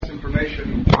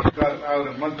information got out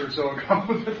a month or so ago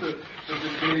that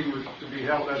this meeting was to be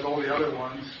held as all the other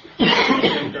ones.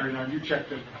 You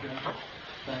checked it. Yeah.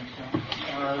 Thanks,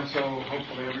 John. So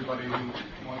hopefully everybody who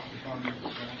wants to come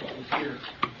is here.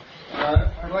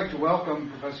 I'd like to welcome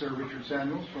Professor Richard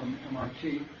Samuels from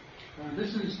MIT.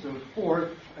 This is the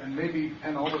fourth and maybe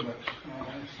penultimate,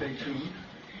 stay tuned,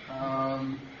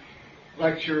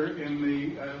 lecture in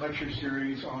the lecture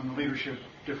series on leadership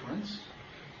difference.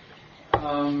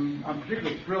 I'm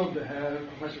particularly thrilled to have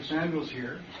Professor Samuels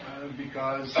here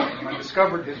because I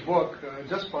discovered his book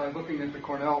just by looking at the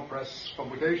Cornell Press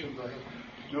publications. I had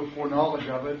no foreknowledge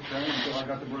of it until I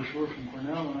got the brochure from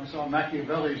Cornell, and I saw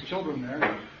Machiavelli's Children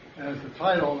there as the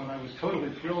title, and I was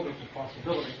totally thrilled at the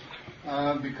possibility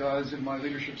because in my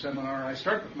leadership seminar I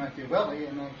start with Machiavelli,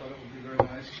 and I thought it would be very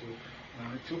nice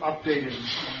to update it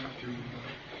to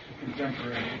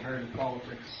contemporary comparative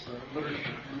politics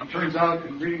literature. And it turns out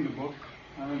in reading the book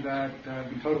that I've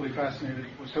been totally fascinated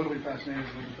with it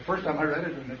the first time I read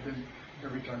it, and I've been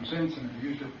every time since, and I've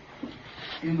used it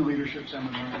in the leadership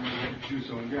seminar, and I'm going to do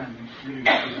so again. It really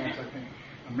represents, I think,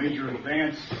 a major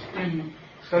advance in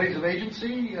studies of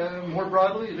agency, more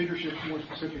broadly, leadership more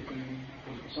specifically in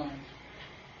political science.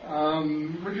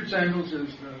 Richard Samuels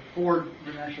is the Ford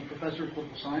International Professor of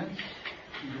Political Science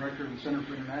and Director of the Center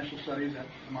for International Studies at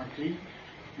MIT.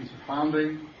 He's the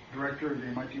founding director of the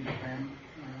MIT Japan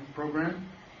program.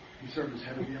 He served as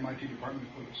head of the MIT Department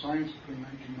of Political Science between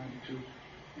 1992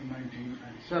 and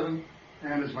 1997,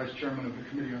 and as vice chairman of the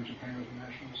Committee on Japan of the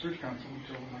National Research Council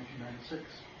until 1996.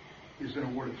 He's been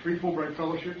awarded 3 Fulbright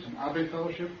Fellowships, an Abe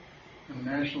Fellowship, and the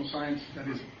National Science, that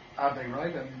is Abe,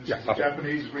 right? I mean, this is a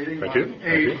Japanese reading. Thank you.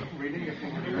 Abe reading, if you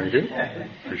will. Thank you.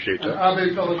 Appreciate that.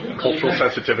 Abe Fellowship. Cultural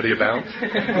sensitivity abounds.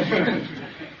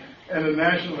 And a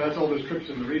national, that's all those trips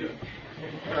in the Rita.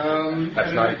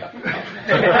 That's nice.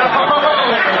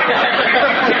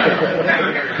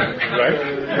 Right?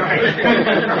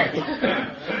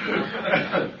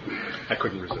 I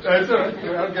couldn't resist. That's all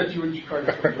right. I'll get you in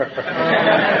Chicago.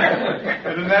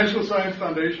 And the National Science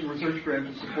Foundation research grant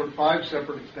to support 5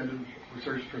 separate extended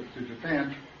research trips to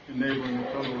Japan, enabling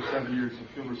a total of 7 years of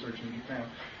field research in Japan.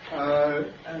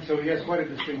 And so he has quite a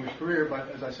distinguished career, but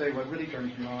as I say, what really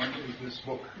turns me on is this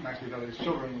book, Machiavelli's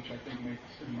Children, which I think makes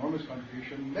an enormous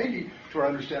contribution, maybe to our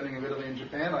understanding of Italy and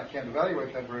Japan. I can't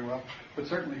evaluate that very well, but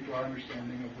certainly to our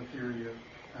understanding of the theory of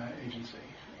agency.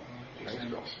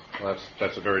 Well,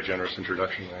 that's a very generous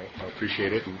introduction. I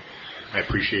appreciate it, and I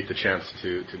appreciate the chance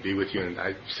to be with you. And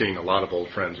I'm seeing a lot of old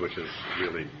friends, which is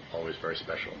really always very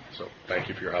special. So thank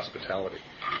you for your hospitality.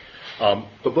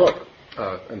 The book,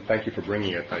 and thank you for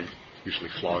bringing it. I usually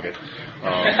flog it.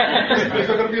 Is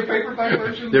there going to be a paperback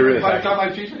version? There is. By the time I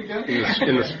teach it again?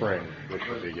 In the spring, which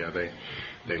would be,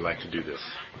 they like to do this.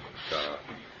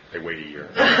 They wait a year.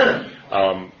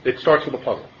 It starts with a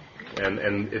puzzle.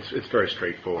 And it's very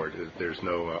straightforward. There's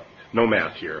no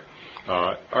math here.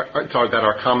 That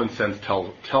our common sense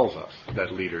tells us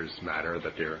that leaders matter,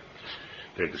 that their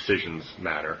decisions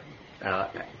matter,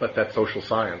 but that social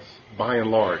science, by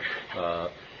and large,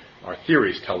 our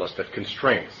theories tell us that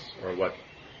constraints are what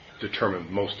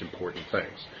determine most important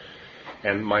things.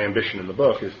 And my ambition in the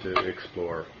book is to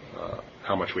explore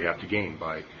how much we have to gain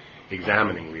by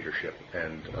examining leadership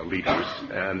and leaders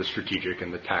and the strategic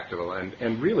and the tactical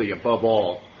and really, above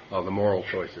all, the moral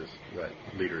choices that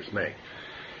leaders make.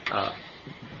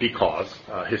 Because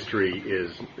history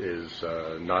is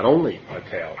not only a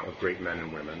tale of great men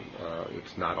and women,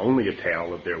 it's not only a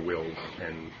tale of their wills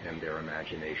and their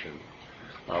imagination,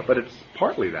 but it's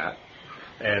partly that,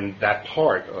 and that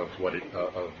part of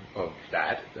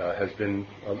that has been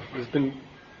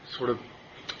sort of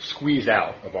squeezed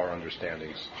out of our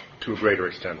understandings to a greater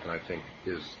extent than I think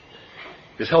is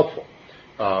helpful.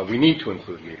 We need to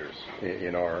include leaders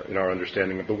in our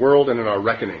understanding of the world and in our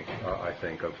reckoning, I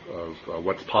think, of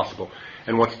what's possible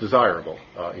and what's desirable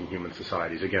in human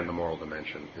societies. Again, the moral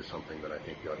dimension is something that I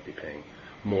think we ought to be paying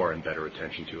more and better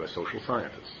attention to as social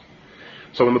scientists.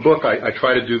 So in the book, I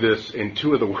try to do this in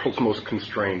 2 of the world's most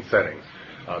constrained settings,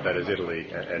 that is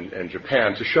Italy and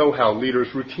Japan, to show how leaders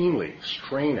routinely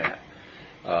strain at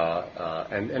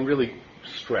and really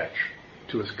stretch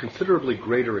to a considerably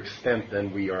greater extent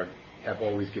than we have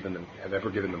ever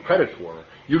given them credit for,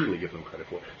 usually give them credit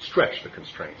for, stretch the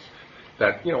constraints.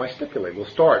 That, I stipulate, we'll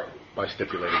start by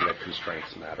stipulating that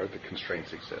constraints matter, that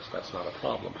constraints exist. That's not a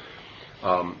problem.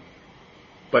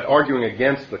 But arguing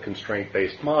against the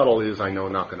constraint-based model is, I know,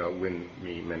 not going to win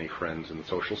me many friends in the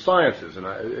social sciences.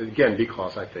 And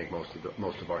because I think most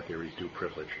of our theories do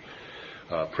privilege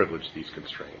these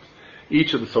constraints.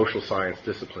 each of the social science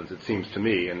disciplines, it seems to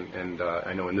me, and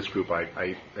I know in this group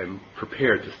I am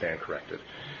prepared to stand corrected,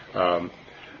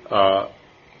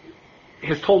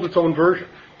 has told its own version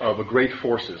of a great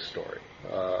forces story,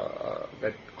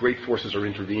 that great forces are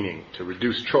intervening to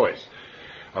reduce choice,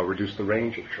 reduce the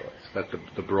range of choice, that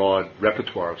the broad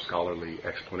repertoire of scholarly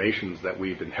explanations that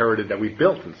we've inherited, that we've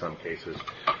built in some cases,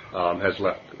 has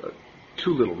left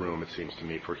too little room, it seems to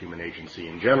me, for human agency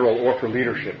in general or for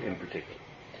leadership in particular.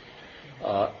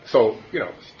 So,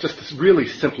 just to really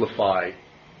simplify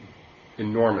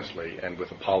enormously, and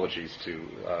with apologies to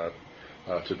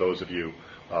those of you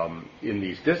in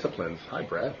these disciplines. Hi,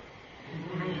 Brad.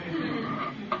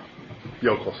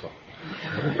 Yokoso.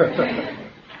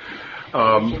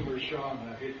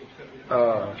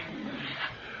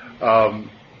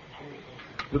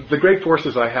 The great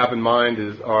forces I have in mind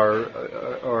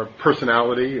are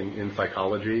personality in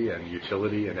psychology, and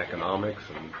utility in economics,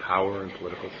 and power in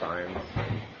political science,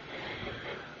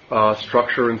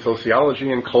 structure in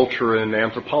sociology, and culture in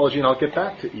anthropology, and I'll get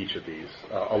back to each of these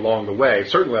along the way.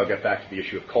 Certainly I'll get back to the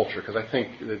issue of culture, because I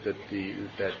think that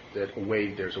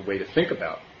there's a way to think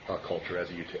about culture as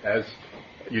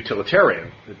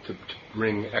utilitarian, to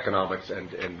bring economics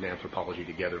and anthropology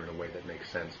together in a way that makes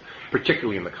sense,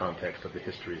 particularly in the context of the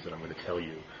histories that I'm going to tell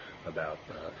you about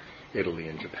Italy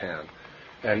and Japan.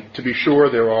 And to be sure,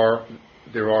 there are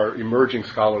emerging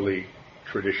scholarly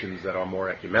traditions that are more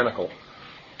ecumenical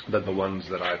than the ones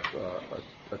that I've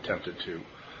attempted to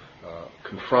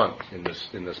confront in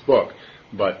this book,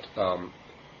 but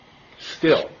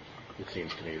still, it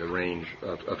seems to me, the range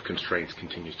of constraints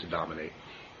continues to dominate,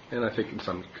 and I think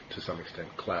to some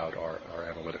extent cloud our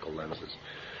analytical lenses.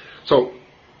 So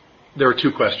there are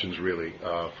two questions really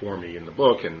for me in the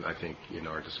book, and I think in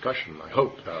our discussion, I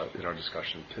hope in our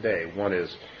discussion today. One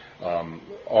is,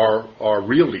 are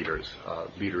real leaders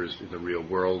in the real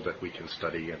world that we can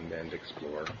study and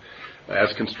explore,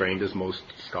 as constrained as most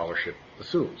scholarship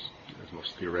assumes, as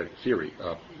most theory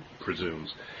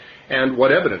presumes? And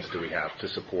what evidence do we have to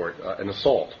support an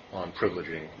assault on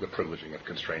the privileging of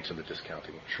constraints and the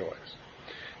discounting of choice?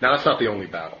 Now, that's not the only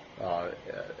battle.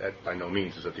 By no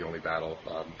means is it the only battle.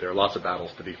 There are lots of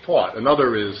battles to be fought.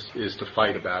 Another is to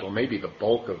fight a battle. Maybe the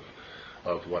bulk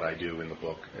of what I do in the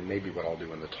book, and maybe what I'll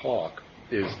do in the talk,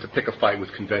 is to pick a fight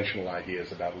with conventional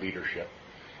ideas about leadership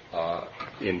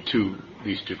in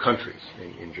these two countries,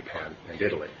 in Japan and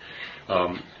Italy.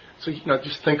 So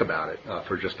just think about it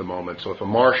for just a moment. So if a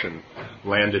Martian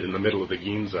landed in the middle of the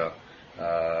Ginza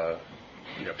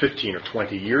 15 or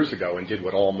 20 years ago and did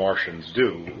what all Martians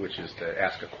do, which is to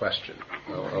ask a question,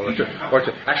 or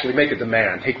to actually make a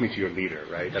demand, take me to your leader,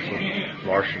 right? That's what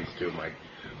Martians do. My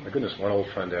goodness, one old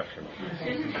friend after me.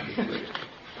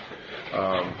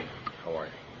 How are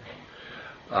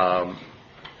you?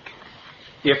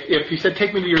 If he said,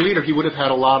 take me to your leader, he would have had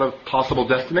a lot of possible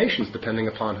destinations depending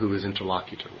upon who his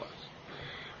interlocutor was.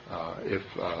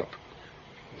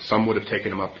 Some would have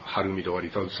taken him up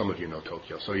Harumidori. Some of you know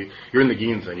Tokyo. So you're in the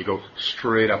Ginza and you go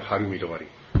straight up Harumidori.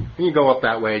 And you go up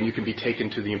that way and you can be taken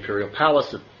to the imperial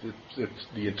palace if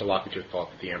the interlocutor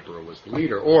thought that the emperor was the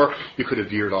leader. Or you could have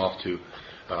veered off to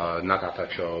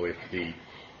Nagatacho if the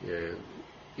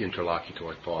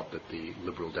interlocutor thought that the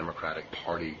Liberal Democratic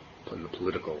Party and the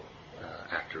political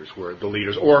actors were the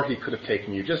leaders, or he could have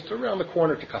taken you just around the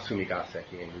corner to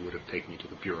Kasumigaseki, and he would have taken you to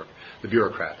the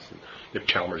bureaucrats. And if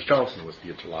Chalmers Johnson was the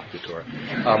interlocutor,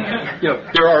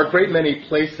 there are a great many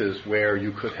places where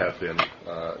you could have been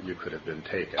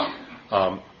taken.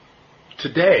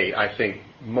 Today, I think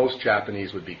most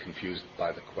Japanese would be confused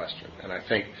by the question, and I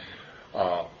think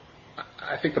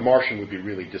the Martian would be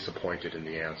really disappointed in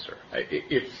the answer.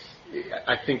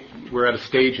 I think we're at a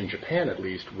stage in Japan, at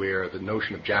least, where the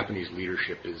notion of Japanese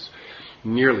leadership is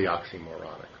nearly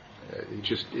oxymoronic.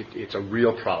 It's a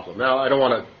real problem. Now, I don't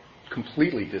want to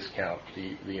completely discount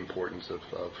the importance of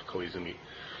Koizumi,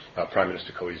 Prime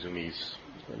Minister Koizumi's,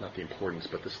 not the importance,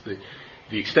 but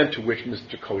the extent to which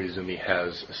Mr. Koizumi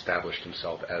has established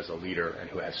himself as a leader and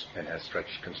has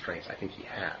stretched constraints. I think he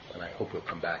has, and I hope we'll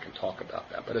come back and talk about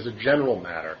that. But as a general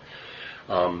matter,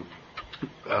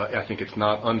 I think it's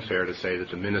not unfair to say that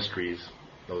the ministries,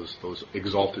 those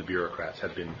exalted bureaucrats,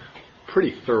 have been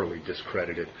pretty thoroughly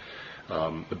discredited.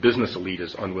 The business elite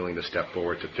is unwilling to step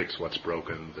forward to fix what's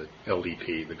broken. The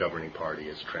LDP, the governing party,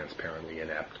 is transparently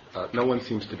inept. No one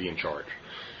seems to be in charge.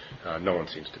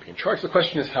 The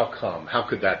question is, how come? How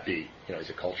could that be? Is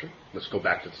it culture? Let's go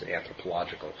back to this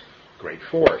anthropological great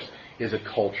force? Is it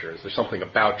culture? Is there something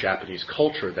about Japanese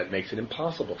culture that makes it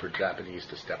impossible for Japanese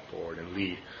to step forward and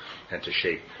lead and to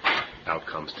shape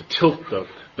outcomes, to tilt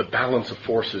the balance of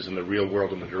forces in the real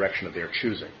world in the direction of their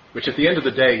choosing, which at the end of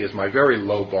the day is my very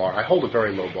low bar. I hold a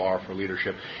very low bar for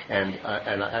leadership, and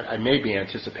I may be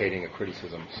anticipating a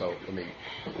criticism, so let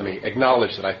me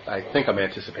acknowledge that I think I'm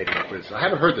anticipating a criticism. I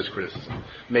haven't heard this criticism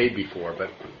made before,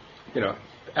 but,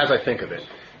 as I think of it,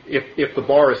 if the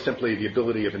bar is simply the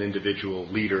ability of an individual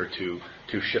leader to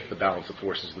shift the balance of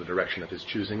forces in the direction of his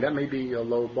choosing, that may be a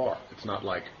low bar. It's not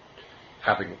like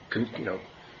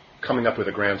coming up with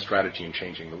a grand strategy and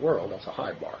changing the world. That's a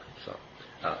high bar. So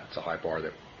it's a high bar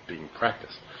that's being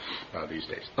practiced these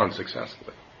days,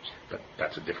 unsuccessfully. But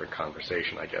that's a different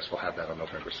conversation, I guess. We'll have that on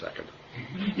November 2nd,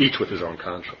 each with his own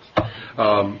conscience.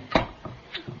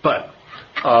 But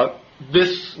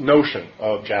this notion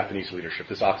of Japanese leadership,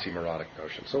 this oxymoronic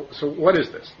notion. So what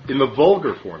is this? In the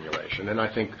vulgar formulation, and I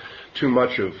think too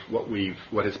much of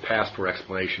what has passed for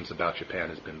explanations about Japan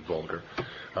has been vulgar.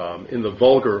 In the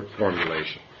vulgar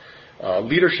formulation,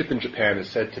 leadership in Japan is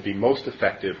said to be most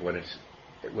effective when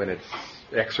it's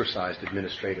exercised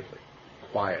administratively,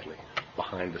 quietly,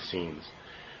 behind the scenes.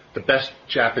 The best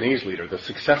Japanese leader, the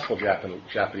successful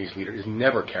Japanese leader, is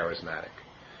never charismatic.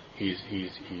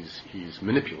 He's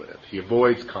manipulative. He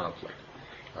avoids conflict.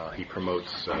 He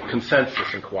promotes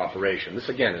consensus and cooperation. This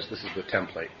is the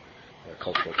template,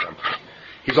 cultural template.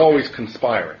 He's always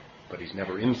conspiring, but he's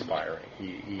never inspiring.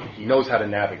 He knows how to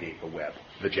navigate the web,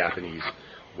 the Japanese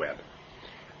web.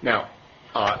 Now,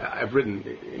 I've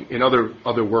written in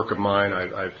other work of mine.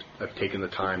 I've taken the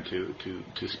time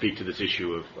to speak to this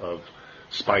issue of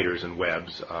spiders and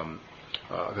webs.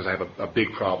 Because I have a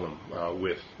big problem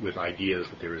with ideas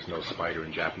that there is no spider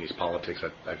in Japanese politics.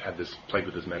 I've played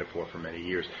with this metaphor for many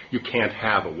years. You can't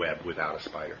have a web without a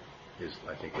spider, is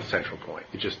I think the central point.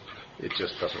 It just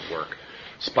doesn't work.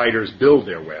 Spiders build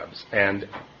their webs, and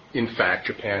in fact,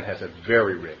 Japan has a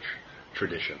very rich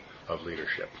tradition of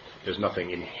leadership. There's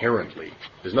nothing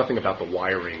about the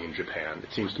wiring in Japan.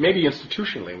 It seems to, maybe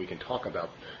institutionally, we can talk about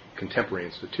contemporary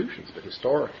institutions, but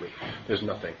historically, there's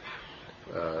nothing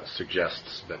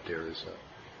suggests that there's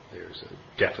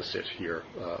a deficit here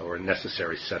or a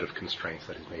necessary set of constraints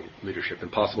that has made leadership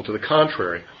impossible. To the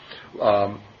contrary,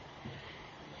 I'll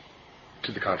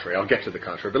get to the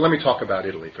contrary, but let me talk about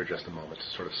Italy for just a moment to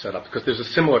sort of set up, because there's a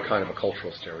similar kind of a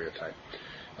cultural stereotype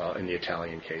in the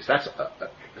Italian case. That's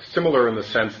similar in the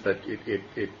sense that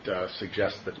it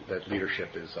suggests that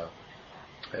leadership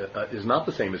is not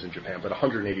the same as in Japan, but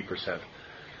 180%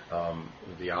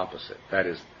 the opposite. That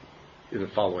is, in the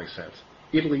following sense: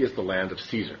 Italy is the land of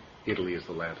Caesar. Italy is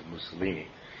the land of Mussolini.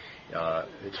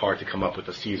 It's hard to come up with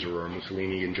a Caesar or a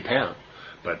Mussolini in Japan,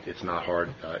 but it's not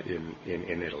hard in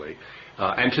Italy.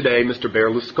 And today, Mr.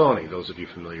 Berlusconi, those of you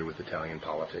familiar with Italian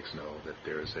politics know that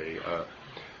there is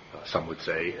some would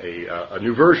say, a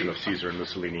new version of Caesar and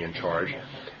Mussolini in charge.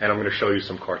 And I'm going to show you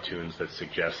some cartoons that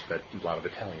suggest that a lot of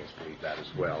Italians believe that as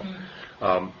well.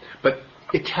 But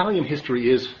Italian history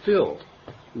is filled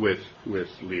with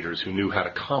leaders who knew how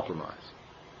to compromise.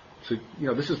 So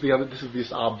this is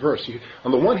this obverse.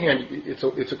 On the one hand,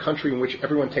 it's a country in which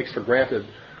everyone takes for granted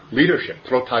leadership,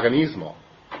 protagonismo,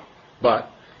 but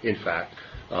in fact,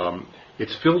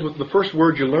 it's filled with the first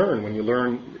word you learn when you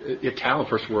learn Italian.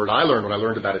 First word I learned when I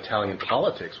learned about Italian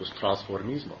politics was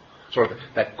trasformismo. Sort of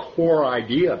that core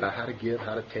idea about how to give,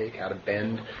 how to take, how to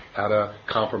bend, how to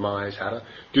compromise, how to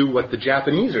do what the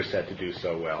Japanese are said to do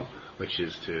so well, which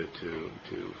is to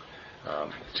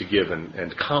give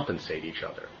and compensate each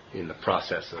other in the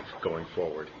process of going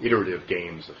forward. Iterative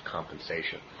games of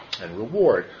compensation and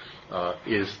reward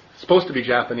is supposed to be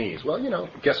Japanese. Well,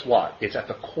 guess what? It's at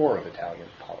the core of Italian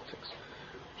politics.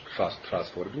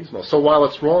 Trasformismo. So while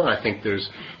it's wrong, I think there's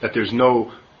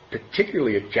no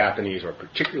particularly a Japanese or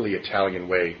particularly Italian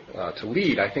way to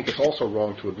lead, I think it's also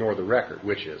wrong to ignore the record,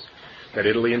 which is that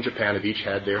Italy and Japan have each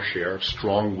had their share of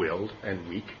strong-willed and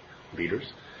weak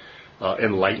leaders,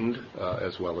 enlightened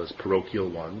as well as parochial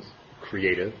ones,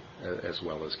 creative as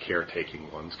well as caretaking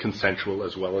ones, consensual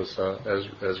as well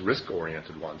as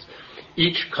risk-oriented ones.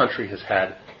 Each country has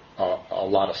had a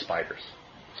lot of spiders,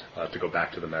 to go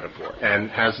back to the metaphor, and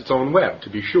has its own web, to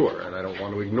be sure, and I don't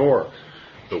want to ignore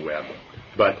the web.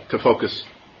 But to focus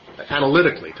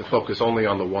analytically, to focus only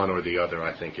on the one or the other,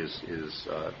 I think is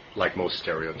like most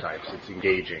stereotypes. It's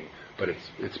engaging, but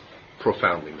it's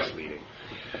profoundly misleading.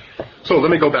 So let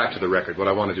me go back to the record. What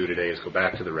I want to do today is go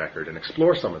back to the record and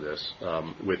explore some of this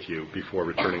with you before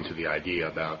returning to the idea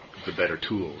about the better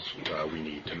tools we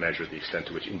need to measure the extent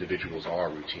to which individuals are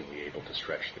routinely able to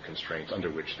stretch the constraints under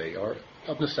which they are,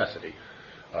 of necessity,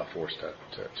 force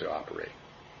to operate.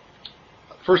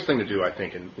 First thing to do, I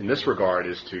think, in this regard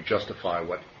is to justify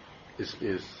what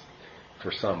is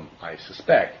for some, I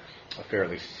suspect, a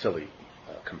fairly silly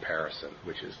comparison,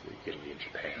 which is Italy and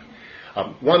Japan.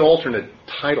 One alternate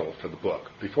title for the book,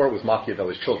 before it was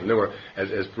Machiavelli's Children, there were,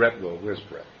 as Brett will, where's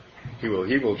Brett? He will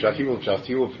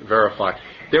verify.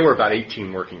 There were about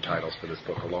 18 working titles for this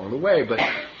book along the way, but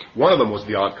one of them was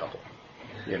The Odd Couple.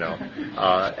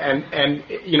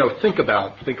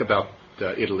 Think about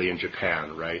Italy and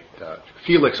Japan, right?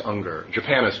 Felix Unger.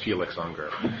 Japan is Felix Unger,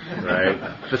 right?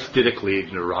 Fastidically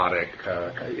neurotic.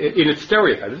 In its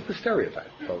stereotype. This is the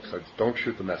stereotype, folks. So don't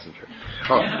shoot the messenger.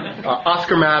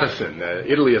 Oscar Madison.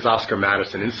 Italy is Oscar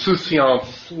Madison. Insouciant,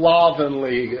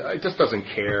 slovenly, just doesn't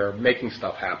care, making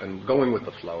stuff happen, going with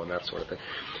the flow and that sort of thing.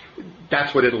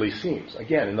 That's what Italy seems,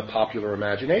 again, in the popular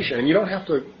imagination. And you don't have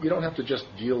to just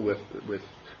deal with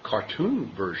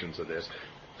cartoon versions of this.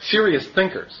 Serious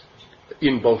thinkers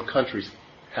in both countries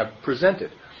have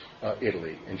presented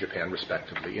Italy and Japan,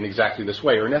 respectively, in exactly this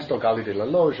way. Ernesto Galli de la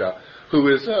Loggia, who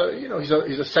is,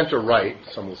 he's a center-right,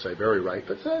 some will say very right,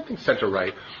 but I think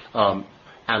center-right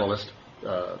analyst,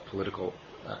 political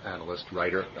analyst,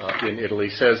 writer in Italy,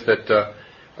 says that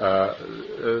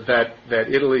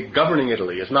Italy, governing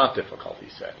Italy, is not difficult. He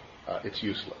said, it's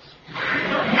useless.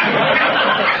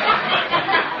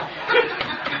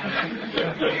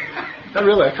 I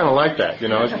kind of like that,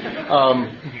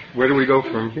 where do we go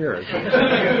from here?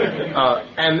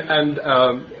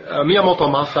 Miyamoto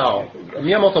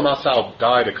Masao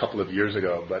died a couple of years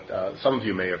ago, but some of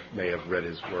you may have read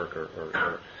his work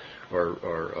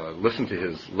or listened to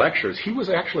his lectures. He was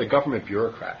actually a government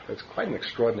bureaucrat. It's quite an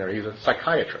extraordinary. He's a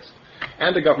psychiatrist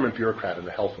and a government bureaucrat in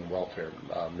the Health and Welfare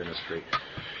Ministry.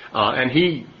 And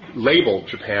he labeled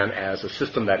Japan as a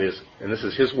system that is, and this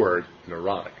is his word,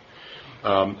 neurotic.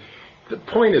 The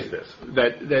point is this,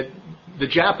 that the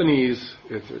Japanese,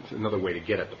 it's another way to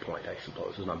get at the point, I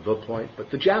suppose. It's not the point, but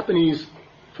the Japanese,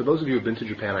 for those of you who have been to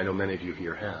Japan, I know many of you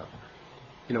here have,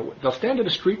 they'll stand at a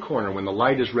street corner when the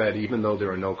light is red, even though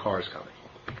there are no cars coming.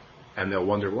 And they'll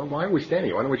wonder, well, why are we standing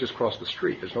here? Why don't we just cross the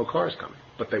street? There's no cars coming.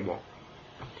 But they won't.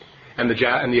 And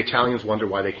the Italians wonder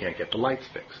why they can't get the lights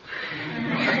fixed.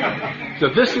 So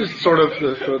this is sort of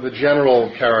the general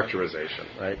characterization,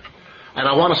 right? And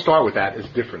I want to start with that as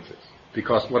differences.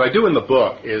 Because what I do in the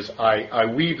book is I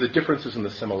weave the differences and the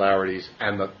similarities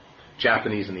and the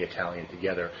Japanese and the Italian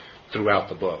together throughout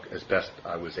the book as best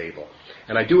I was able.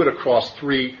 And I do it across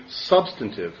three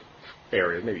substantive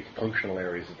areas, maybe functional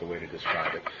areas is the way to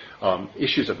describe it.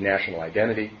 Issues of national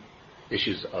identity,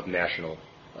 issues of national,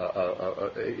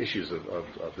 issues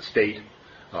of the state,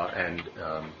 and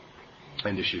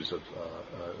issues of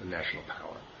national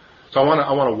power. So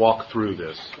I want to walk through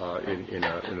this in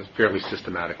a fairly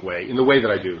systematic way, in the way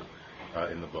that I do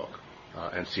in the book,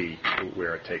 and see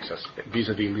where it takes us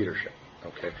vis-a-vis leadership.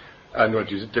 Okay, I'm going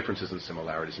to do differences and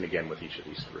similarities, and again with each of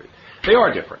these three, they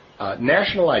are different.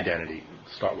 National identity.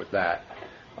 Start with that.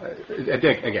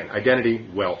 Again, identity,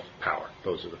 wealth, power.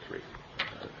 Those are the three.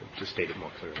 To state it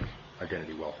more clearly,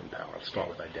 identity, wealth, and power. I'll start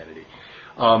with identity.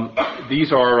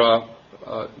 These are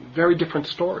very different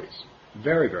stories.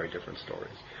 Very, very different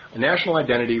stories. National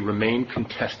identity remained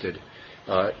contested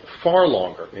far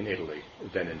longer in Italy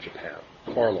than in Japan.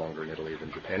 Far longer in Italy than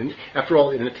Japan. And after all,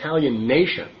 an Italian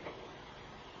nation,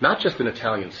 not just an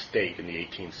Italian state in the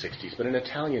 1860s, but an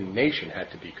Italian nation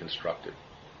had to be constructed,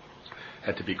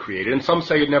 had to be created. And some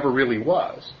say it never really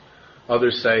was.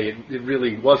 Others say it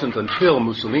really wasn't until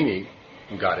Mussolini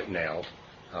got it nailed.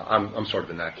 I'm sort of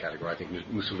in that category. I think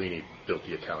Mussolini built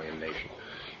the Italian nation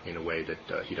in a way that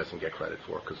he doesn't get credit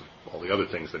for because of all the other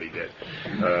things that he did.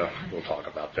 We'll talk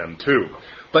about them too.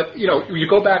 But, you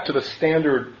go back to the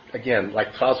standard, again,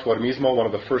 like trasformismo, one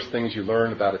of the first things you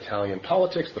learn about Italian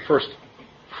politics, the first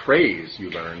phrase you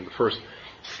learn, the first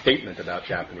statement about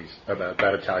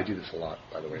about Italian. I do this a lot,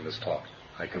 by the way, in this talk.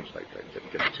 I get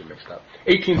the two mixed up.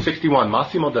 1861,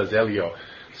 Massimo d'Azeglio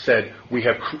said,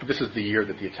 this is the year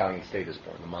that the Italian state is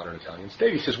born, the modern Italian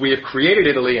state. He says, we have created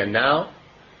Italy, and now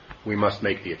we must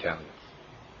make the Italians.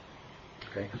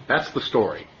 Okay? That's the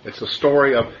story. It's a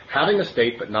story of having a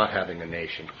state but not having a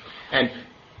nation. And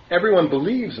everyone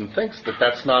believes and thinks that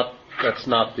that's not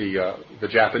the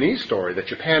Japanese story, that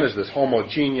Japan is this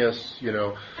homogeneous,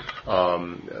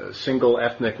 single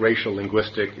ethnic, racial,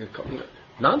 linguistic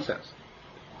nonsense.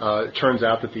 It turns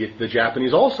out that the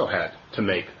Japanese also had to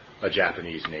make a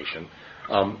Japanese nation.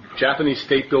 Japanese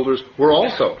state builders were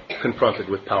also confronted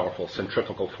with powerful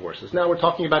centrifugal forces. Now we're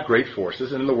talking about great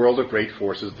forces, and in the world of great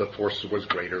forces, the force was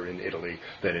greater in Italy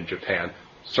than in Japan,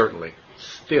 certainly.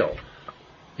 Still,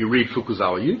 you read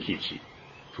Fukuzawa Yukichi,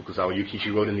 Fukuzawa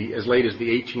Yukichi wrote as late as the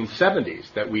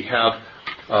 1870s that we have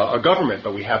a government,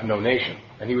 but we have no nation.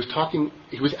 And he was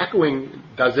echoing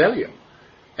Dazelia,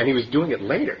 and he was doing it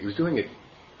later. He was doing it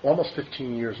almost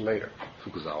 15 years later,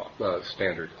 Fukuzawa,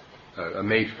 standard.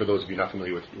 For those of you not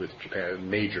familiar with Japan, a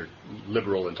major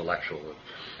liberal intellectual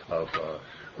of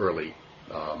early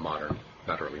modern,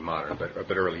 not early modern,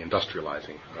 but early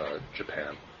industrializing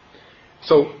Japan.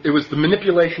 So it was the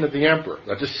manipulation of the emperor,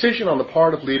 a decision on the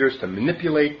part of leaders to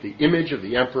manipulate the image of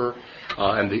the emperor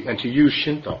and to use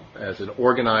Shinto as an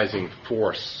organizing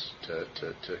force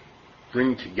to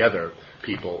bring together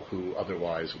people who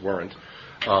otherwise weren't,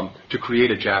 to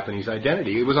create a Japanese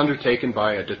identity. It was undertaken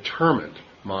by a determined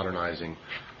modernizing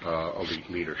elite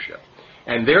leadership.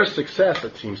 And their success,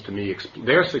 it seems to me,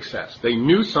 they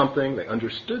knew something, they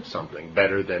understood something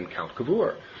better than Count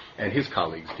Cavour and his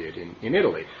colleagues did in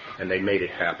Italy. And they made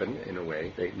it happen in a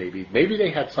way. Maybe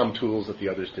they had some tools that the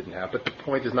others didn't have, but the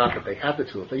point is not that they had the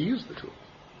tools, they used the tools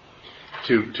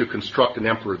to construct an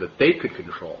emperor that they could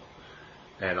control.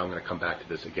 And I'm going to come back to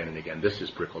this again and again. This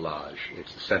is bricolage.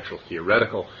 It's the central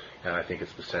theoretical, and I think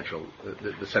it's the central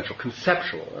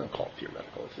conceptual. I don't call it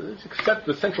theoretical. It's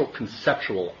the central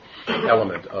conceptual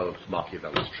element of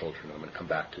Machiavelli's Children. I'm going to come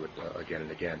back to it again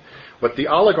and again. What the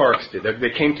oligarchs did,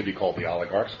 they came to be called the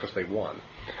oligarchs because they won,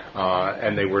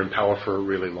 and they were in power for a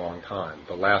really long time.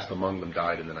 The last among them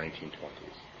died in the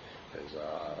 1920s. There's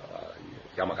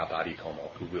Yamagata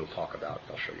Aritomo, who we'll talk about.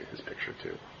 I'll show you his picture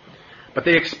too. But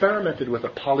they experimented with a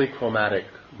polychromatic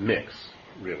mix,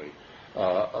 really.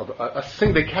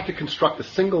 They had to construct a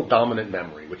single dominant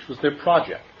memory, which was their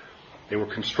project. They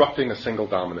were constructing a single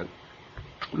dominant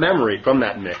memory from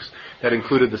that mix that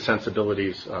included the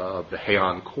sensibilities of the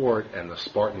Heian court and the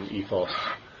Spartan ethos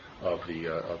of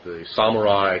the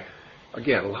samurai.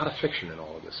 Again, a lot of fiction in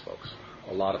all of this, folks.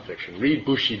 A lot of fiction. Read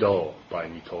Bushido by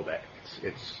Nitobe.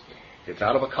 It's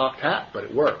out of a cocked hat, but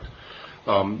it worked.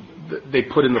 They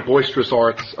put in the boisterous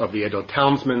arts of the Edo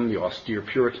townsmen, the austere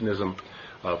Puritanism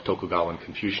of Tokugawa and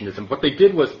Confucianism. What they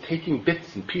did was taking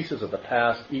bits and pieces of the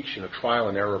past, each in a trial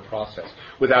and error process,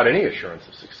 without any assurance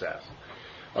of success,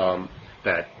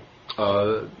 that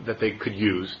they could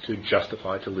use to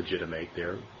justify, to legitimate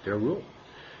their rule.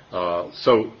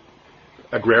 So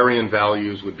agrarian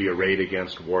values would be arrayed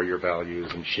against warrior values,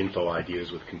 and Shinto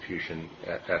ideas with Confucian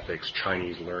ethics,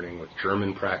 Chinese learning with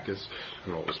German practice. I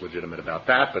don't know what was legitimate about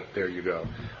that, but there you go.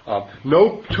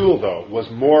 No tool, though, was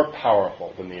more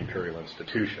powerful than the imperial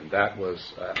institution. That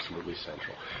was absolutely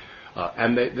central.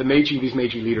 And these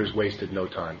Meiji leaders wasted no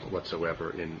time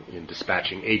whatsoever in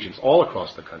dispatching agents all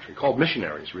across the country, called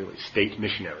missionaries, really, state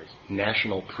missionaries,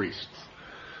 national priests,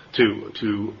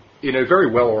 to in a very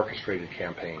well-orchestrated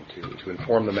campaign to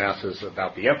inform the masses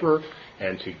about the emperor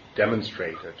and to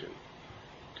demonstrate, to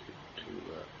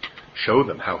show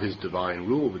them how his divine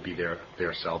rule would be their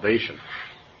salvation.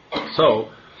 So,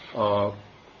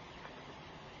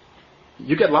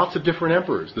 you get lots of different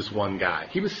emperors, this one guy.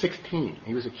 He was 16.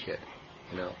 He was a kid,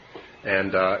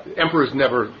 And emperors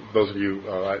never, those of you,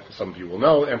 some of you will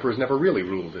know, emperors never really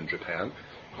ruled in Japan.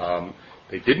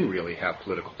 They didn't really have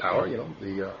political power.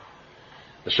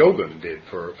 The shogun did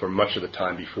for much of the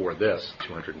time before this,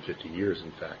 250 years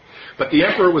in fact. But the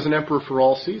emperor was an emperor for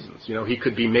all seasons. He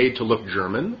could be made to look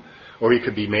German, or he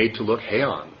could be made to look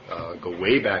Heian, go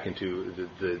way back into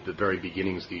the very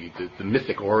beginnings, the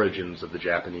mythic origins of the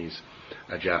Japanese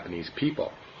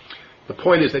people. The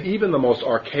point is that even the most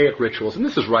archaic rituals, and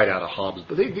this is right out of Hobbes,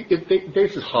 but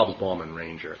this is Hobsbawm and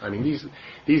Ranger. I mean,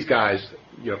 these guys,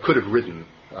 could have written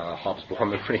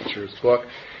Hobsbawm and Ranger's book,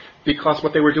 because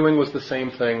what they were doing was the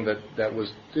same thing that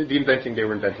was they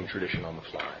were inventing tradition on the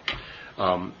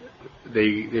fly.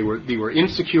 They were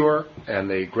insecure, and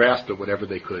they grasped at whatever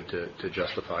they could to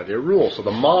justify their rule. So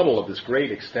the model of this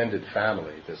great extended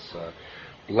family, this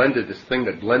thing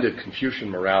that blended Confucian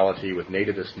morality with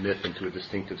nativist myth into a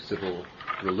distinctive civil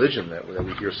religion that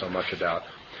we hear so much about,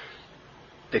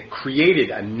 that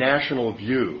created a national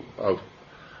view of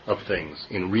things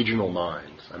in regional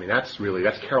minds. I mean, that's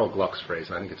Carol Gluck's phrase,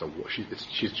 and I think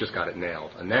she's just got it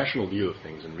nailed. A national view of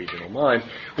things in regional mind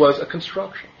was a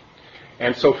construction.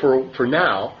 And so for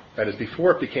now, that is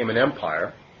before it became an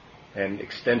empire and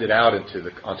extended out onto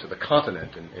the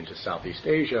continent and into Southeast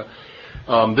Asia,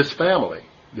 this family,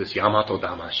 this Yamato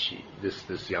Damashi,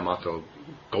 this Yamato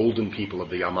golden people of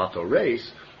the Yamato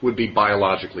race, would be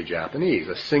biologically Japanese,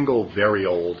 a single very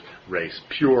old race,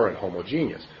 pure and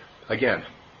homogeneous. Again,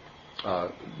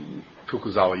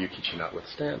 Tokugawa Yukichi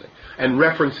notwithstanding. And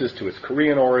references to its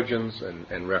Korean origins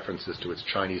and references to its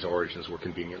Chinese origins were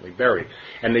conveniently buried.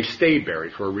 And they stayed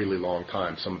buried for a really long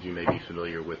time. Some of you may be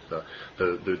familiar with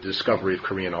the discovery of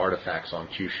Korean artifacts on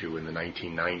Kyushu in the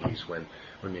 1990s,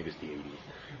 or maybe it's the 80s,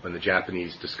 when the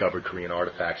Japanese discovered Korean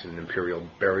artifacts in an imperial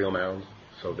burial mound.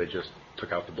 So they just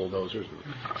took out the bulldozers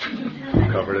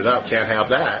and covered it up. Can't have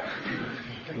that.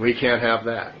 We can't have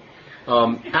that.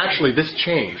 Actually, this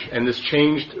changed, and this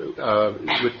changed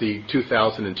with the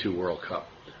 2002 World Cup,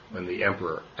 when the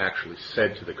emperor actually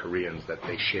said to the Koreans that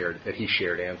he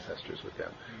shared ancestors with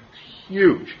them.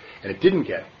 Huge, and it didn't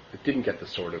get the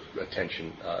sort of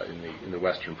attention in the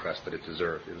Western press that it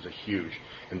deserved. It was a huge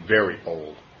and very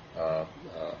bold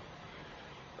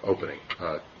opening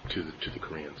to the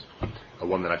Koreans,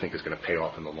 one that I think is going to pay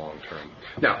off in the long term.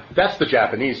 Now, that's the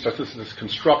Japanese stuff. This is this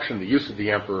construction, the use of the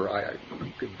emperor. I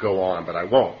could go on, but I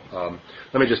won't.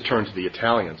 Let me just turn to the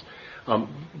Italians.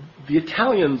 The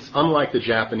Italians, unlike the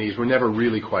Japanese, were never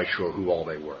really quite sure who all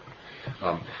they were.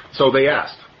 So they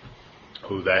asked,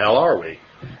 who the hell are we?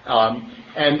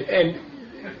 And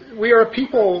we are a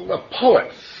people of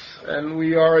poets, and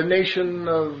we are a nation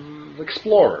of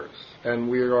explorers, and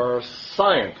we are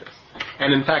scientists.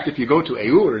 And in fact, if you go to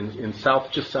Eur in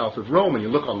just south of Rome, and you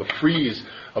look on the frieze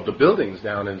of the buildings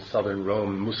down in southern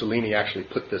Rome, Mussolini actually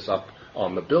put this up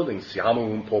on the buildings, Siamo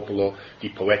un popolo di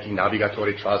poeti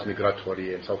navigatori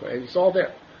trasmigratori, and so forth. And it's all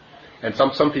there. And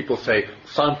some people say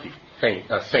santi,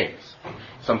 saints.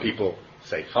 Some people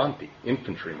say fanti,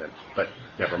 infantrymen, but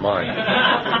never mind.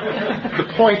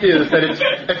 The point is that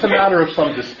it's a matter of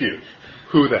some dispute.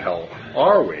 Who the hell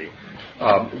are we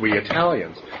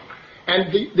Italians?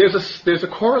 And there's a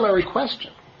corollary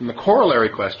question. And the corollary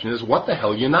question is, what the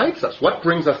hell unites us? What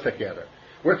brings us together?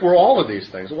 We're all of these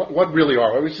things. What really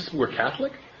are we? We're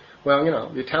Catholic? Well,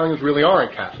 the Italians really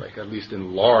aren't Catholic, at least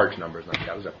in large numbers. Not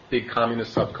Catholic. There's a big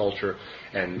communist subculture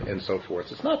and so forth.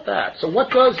 So it's not that. So what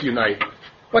does unite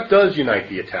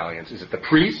the Italians? Is it the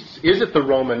priests? Is it the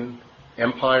Roman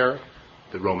Empire?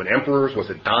 The Roman emperors? Was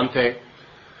it Dante?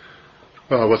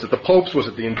 Was it the popes? Was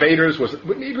it the invaders?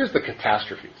 Maybe it was the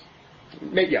catastrophes.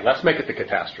 Let's make it the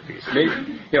catastrophes.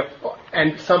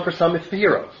 And for some it's the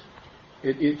heroes.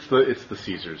 It's the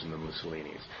Caesars and the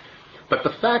Mussolinis. But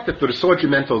the fact that the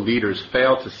Risorgimento leaders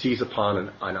failed to seize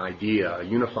upon an idea, a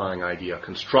unifying idea, a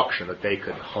construction that they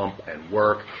could hump and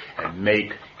work and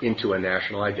make into a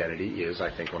national identity is, I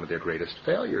think, one of their greatest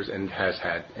failures, and has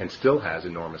had and still has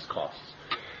enormous costs.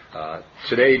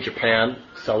 Today, Japan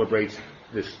celebrates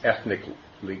this ethnic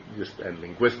and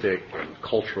linguistic and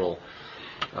cultural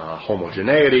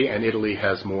homogeneity, and Italy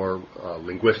has more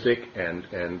linguistic and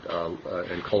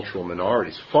cultural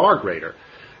minorities, far greater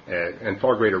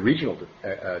regional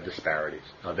disparities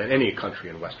than any country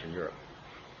in Western Europe.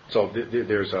 So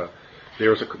there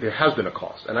has been a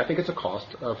cost, and I think it's a cost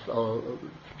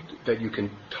that you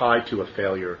can tie to a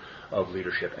failure of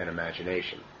leadership and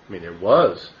imagination. I mean, there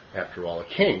was, after all, a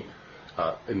king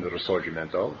in the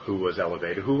Risorgimento who was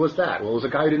elevated. Who was that? Well, it was a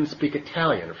guy who didn't speak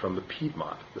Italian from the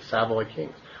Piedmont, the Savoy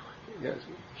kings.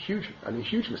 Huge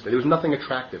mistake. There was nothing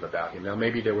attractive about him. Now,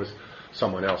 maybe there was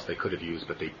someone else they could have used,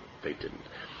 but they didn't.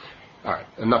 All right,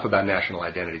 enough about national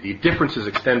identity. The differences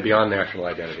extend beyond national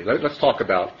identity. Let's talk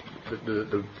about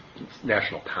the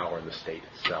national power in the state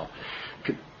itself.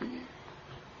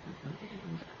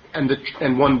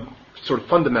 And one sort of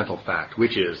fundamental fact,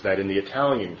 which is that in the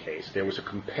Italian case, there was a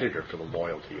competitor for the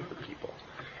loyalty of the people,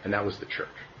 and that was the church.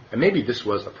 And maybe this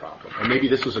was the problem, and maybe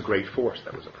this was a great force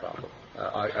that was a problem.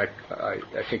 I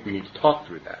think we need to talk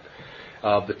through that.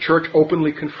 The church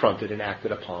openly confronted and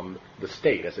acted upon the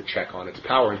state as a check on its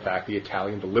power. In fact, the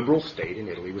liberal state in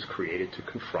Italy was created to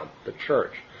confront the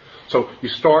church. So you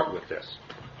start with this.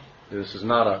 This is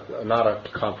not a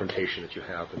confrontation that you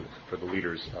have for the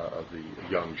leaders of the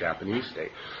young Japanese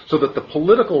state. So that the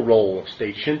political role of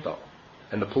state Shinto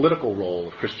and the political role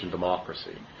of Christian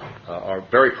democracy are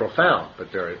very profound,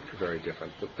 but very, very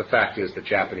different. The fact is that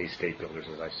Japanese state builders,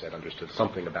 as I said, understood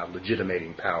something about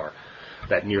legitimating power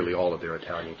that nearly all of their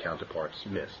Italian counterparts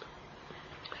missed.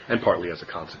 And partly as a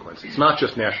consequence. It's not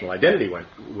just national identity went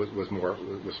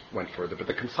further, but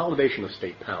the consolidation of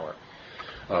state power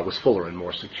was fuller and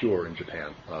more secure in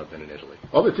Japan than in Italy.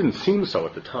 Well, it didn't seem so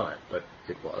at the time, but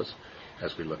it was,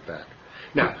 as we look back.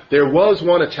 Now, there was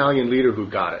one Italian leader who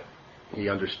got it. He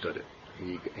understood it.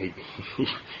 He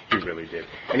really did.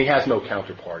 And he has no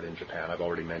counterpart in Japan. I've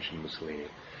already mentioned Mussolini.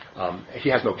 He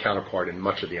has no counterpart in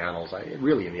much of the annals,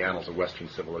 really in the annals of Western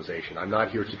civilization. I'm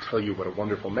not here to tell you what a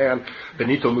wonderful man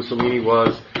Benito Mussolini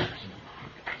was.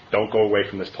 Don't go away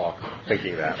from this talk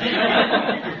thinking that.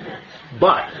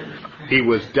 But he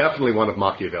was definitely one of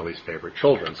Machiavelli's favorite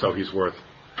children, so he's worth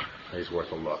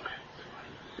a look.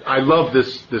 I love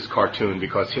this cartoon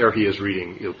because here he is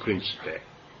reading Il Principe.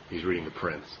 He's reading The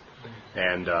Prince.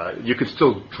 And you could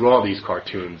still draw these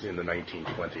cartoons in the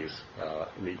 1920s,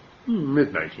 in the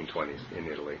mid-1920s in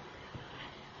Italy.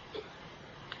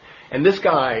 And this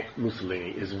guy,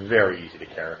 Mussolini, is very easy to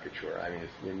caricature. I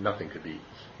mean, nothing could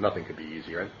be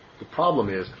easier. And the problem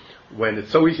is, when it's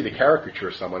so easy to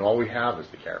caricature someone, all we have is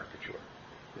the caricature.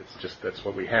 It's just, that's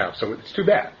what we have. So it's too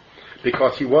bad.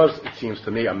 Because he was, it seems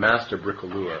to me, a master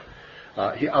bricoleur.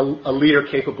 A leader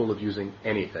capable of using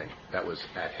anything that was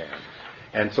at hand.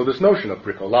 And so this notion of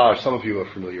bricolage, some of you are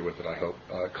familiar with it, I hope,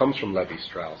 comes from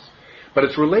Levi-Strauss. But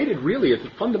it's related, really, the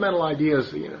fundamental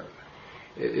ideas,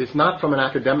 it's not from an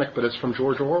academic, but it's from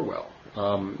George Orwell.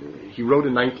 He wrote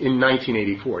in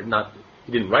 1984.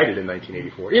 He didn't write it in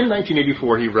 1984. In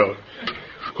 1984, he wrote,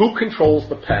 "Who controls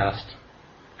the past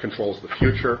controls the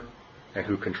future, and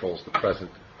who controls the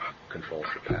present controls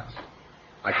the past."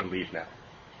 I can leave now.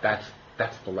 That's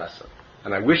the lesson.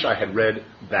 And I wish I had read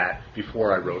that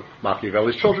before I wrote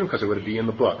Machiavelli's Children, because it would be in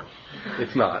the book.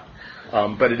 It's not.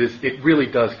 But it really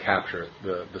does capture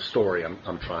the story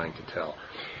I'm trying to tell.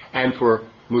 And for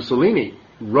Mussolini,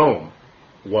 Rome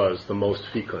was the most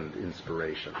fecund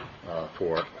inspiration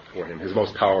for him, his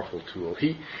most powerful tool.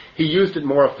 He used it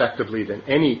more effectively than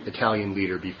any Italian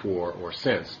leader before or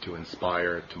since to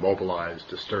inspire, to mobilize,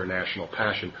 to stir national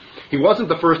passion. He wasn't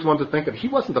the first one to think of. He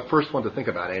wasn't the first one to think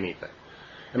about anything.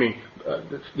 I mean,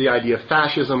 the idea of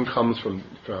fascism comes from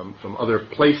other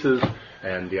places,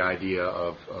 and the idea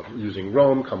of using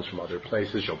Rome comes from other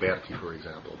places, Gioberti, for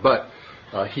example. But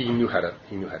he knew how to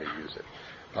use it.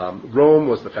 Rome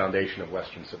was the foundation of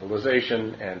Western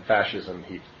civilization, and fascism,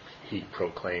 he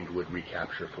proclaimed, would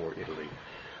recapture for Italy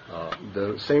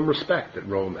the same respect that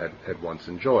Rome had once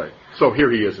enjoyed. So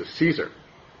here he is as Caesar.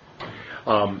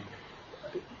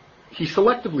 He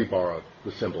selectively borrowed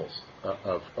the symbols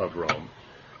of Rome,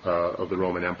 of the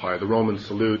Roman Empire. The Roman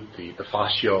salute, the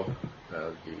fascio,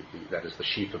 that is the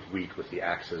sheaf of wheat with the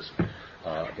axes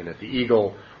in it, the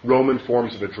eagle. Roman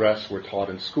forms of address were taught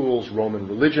in schools. Roman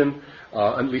religion,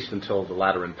 at least until the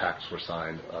Lateran Pacts were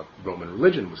signed, Roman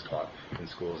religion was taught in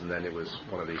schools, and then it was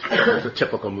one of these, it's a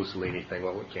typical Mussolini thing,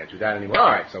 well, we can't do that anymore. All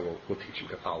right, so we'll teach you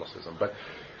Catholicism. But,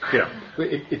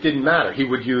 it didn't matter. He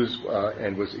would use,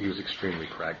 he was extremely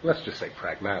let's just say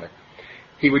pragmatic.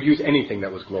 He would use anything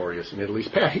that was glorious in Italy's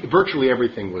past. Virtually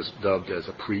everything was dubbed as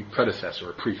a predecessor,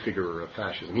 a prefigurer of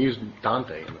fascism. He used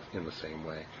Dante in the same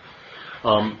way.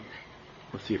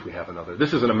 Let's see if we have another.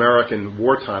 This is an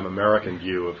wartime American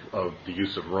view of the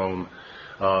use of Rome.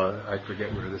 I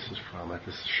forget where this is from.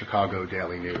 This is Chicago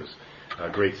Daily News.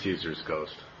 Great Caesar's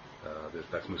Ghost.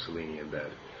 That's Mussolini in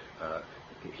bed.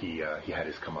 He had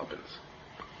his comeuppance.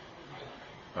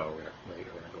 Oh, we're going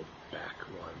to go back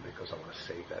one because I want to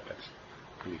save that.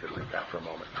 Leave it like that for a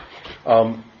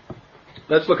moment.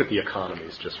 Let's look at the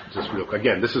economies just real quick.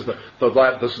 Again, this is the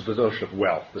notion of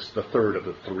wealth. This is the third of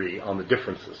the three on the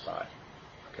differences side.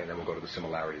 Okay, then we'll go to the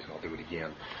similarities, and I'll do it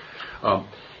again.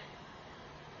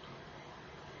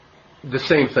 The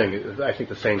same thing. I think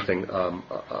the same thing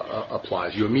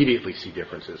applies. You immediately see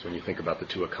differences when you think about the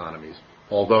two economies.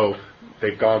 Although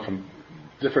they've gone from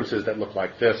differences that look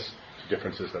like this to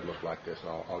differences that look like this, and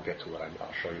I'll get to it.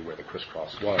 I'll show you where the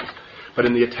crisscross was. But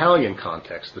in the Italian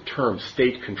context, the term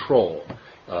state control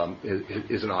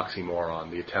is an oxymoron.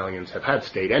 The Italians have had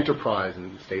state enterprise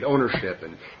and state ownership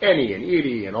and eni and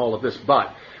iri and all of this,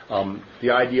 but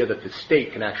the idea that the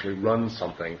state can actually run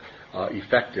something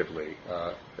effectively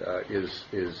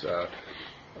is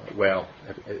well,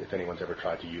 if anyone's ever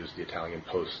tried to use the Italian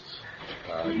posts,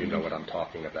 you know what I'm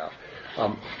talking about.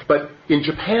 But in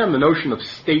Japan, the notion of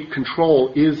state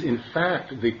control is, in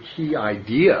fact, the key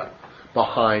idea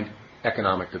behind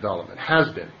economic development, has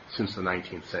been since the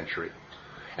 19th century.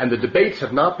 And the debates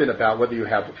have not been about whether you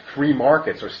have free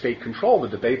markets or state control. The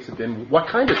debates have been, what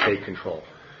kind of state control?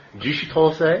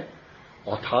 Jishitose,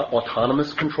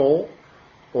 autonomous control,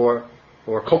 or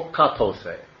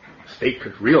kokkatose,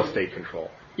 real state control.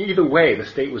 Either way, the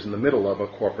state was in the middle of a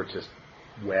corporatist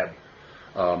web,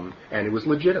 and it was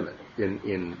legitimate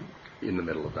in the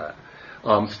middle of that.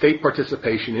 State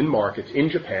participation in markets in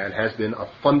Japan has been a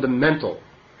fundamental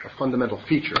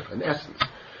feature, an essence,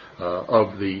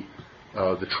 of the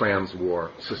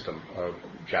trans-war system of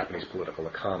Japanese political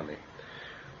economy.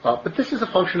 But this is a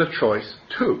function of choice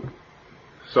too.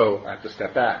 So I have to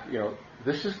step back.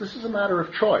 This is a matter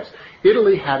of choice.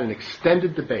 Italy had an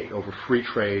extended debate over free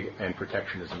trade and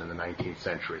protectionism in the 19th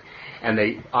century, and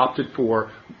they opted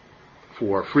for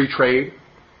free trade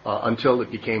until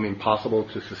it became impossible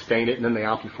to sustain it, and then they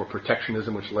opted for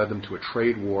protectionism, which led them to a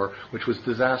trade war, which was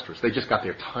disastrous. They just got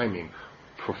their timing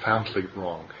profoundly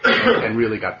wrong and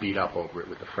really got beat up over it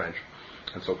with the French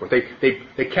and so forth.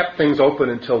 They kept things open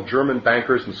until German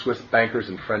bankers and Swiss bankers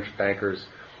and French bankers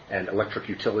and electric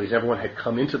utilities, everyone had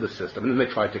come into the system, and then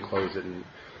they tried to close it, and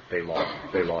they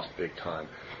lost big time.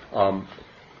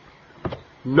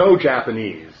 No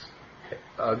Japanese.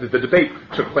 The debate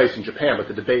took place in Japan, but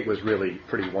the debate was really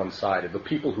pretty one-sided. The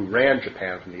people who ran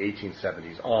Japan from the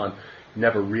 1870s on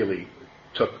never really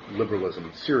took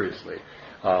liberalism seriously.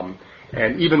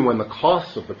 And even when the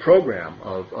costs of the program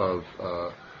of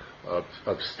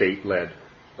state-led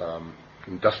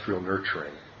industrial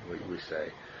nurturing, we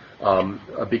say,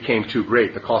 became too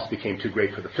great, the cost became too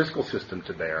great for the fiscal system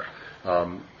to bear,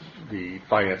 the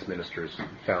finance ministers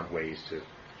found ways to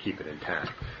keep it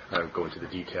intact. I won't go into the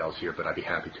details here, but I'd be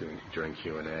happy to during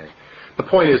Q&A. The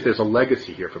point is there's a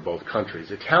legacy here for both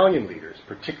countries. Italian leaders,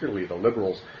 particularly the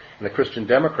liberals and the Christian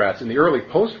Democrats in the early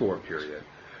post-war period,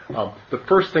 the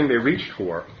first thing they reached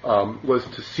for was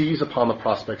to seize upon the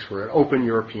prospects for an open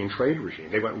European trade regime.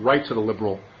 They went right to the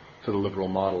liberal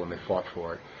model and they fought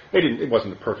for it. It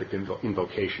wasn't the perfect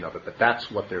invocation of it, but that's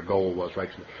what their goal was, right?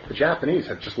 The Japanese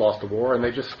had just lost the war, and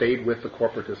they just stayed with the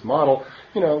corporatist model,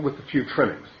 with a few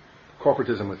trimmings.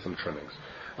 Corporatism with some trimmings.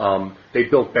 They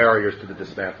built barriers to the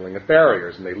dismantling of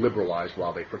barriers, and they liberalized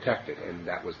while they protected, and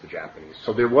that was the Japanese.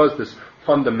 So there was this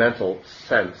fundamental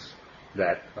sense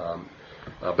that,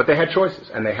 but they had choices,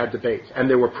 and they had debates, and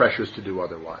there were pressures to do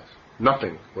otherwise.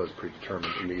 Nothing was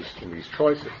predetermined in these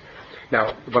choices.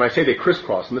 Now, when I say they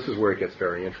crisscross, and this is where it gets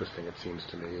very interesting, it seems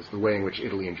to me, is the way in which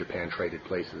Italy and Japan traded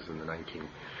places in the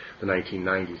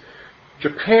 1990s.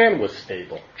 Japan was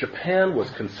stable. Japan was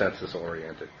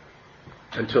consensus-oriented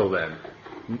until then.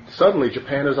 Suddenly,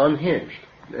 Japan is unhinged,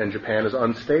 and Japan is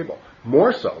unstable,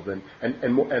 more so than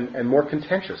and more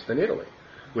contentious than Italy,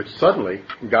 which suddenly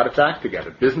got its act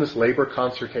together. Business-labor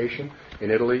consultation in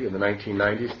Italy in the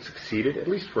 1990s succeeded, at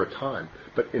least for a time,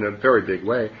 but in a very big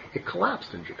way. It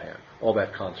collapsed in Japan, all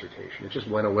that consultation. It just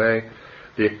went away.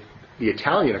 The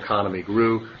Italian economy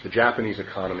grew. The Japanese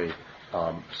economy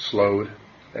slowed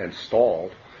and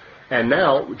stalled. And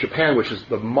now Japan, which is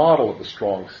the model of the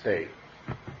strong state,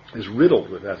 is riddled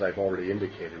with, as I've already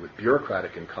indicated, with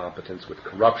bureaucratic incompetence, with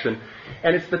corruption.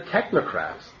 And it's the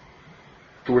technocrats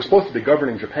who were supposed to be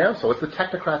governing Japan, so it's the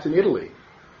technocrats in Italy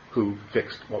who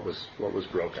fixed what was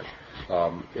broken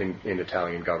in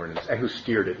Italian governance and who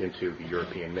steered it into the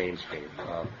European mainstream.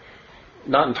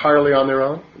 Not entirely on their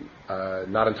own,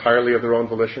 not entirely of their own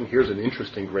volition. Here's an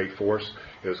interesting great force.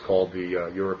 It was called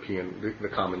the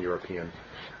common European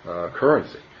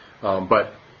currency.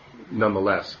 But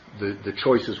nonetheless, the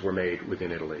choices were made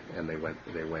within Italy, and they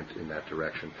went in that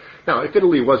direction. Now, if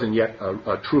Italy wasn't yet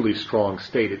a truly strong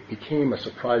state, it became a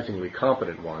surprisingly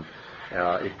competent one.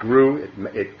 It grew.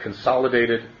 It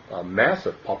consolidated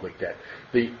massive public debt.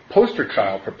 The poster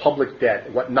child for public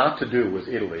debt, what not to do, was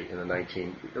Italy in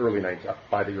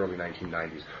by the early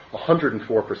 1990s.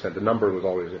 104%. The number was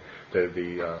always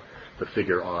the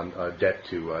figure on debt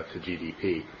to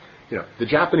GDP. The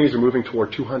Japanese are moving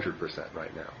toward 200%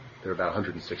 right now. They're about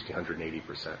 160,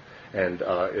 180%, and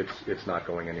it's not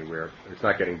going anywhere. It's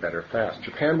not getting better fast.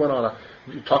 Japan went on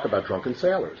you talk about drunken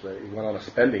sailors. They went on a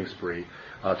spending spree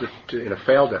in a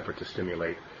failed effort to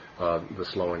stimulate the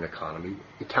slowing economy.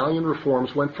 Italian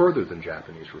reforms went further than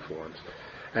Japanese reforms,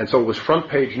 and so it was front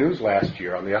page news last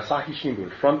year on the Asahi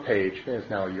Shimbun front page. It's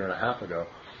now a year and a half ago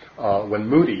when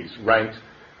Moody's ranked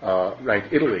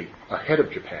Italy ahead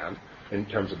of Japan in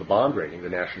terms of the bond rating, the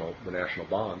national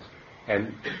bonds.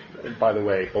 And by the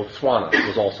way, Botswana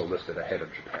was also listed ahead of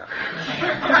Japan.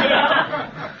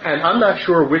 And I'm not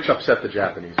sure which upset the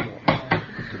Japanese more,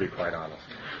 to be quite honest.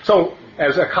 So,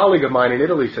 as a colleague of mine in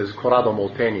Italy says, Corrado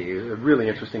Molteni, a really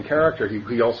interesting character,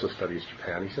 he also studies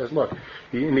Japan. He says, look,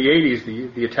 in the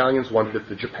 80s, the Italians wondered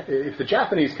if the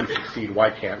Japanese can succeed,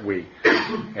 why can't we?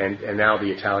 And now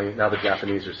the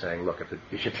Japanese are saying, look, if the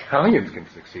Italians can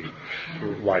succeed,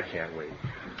 why can't we?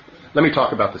 Let me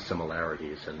talk about the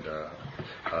similarities and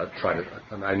try to.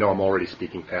 I know I'm already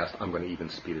speaking fast. I'm going to even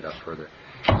speed it up further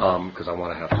because I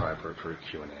want to have time for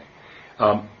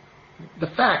Q&A. The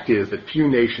fact is that few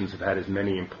nations have had as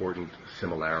many important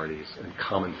similarities and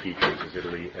common features as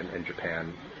Italy and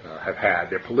Japan have had.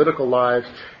 Their political lives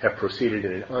have proceeded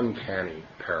in an uncanny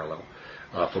parallel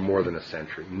for more than a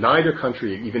century. Neither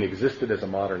country even existed as a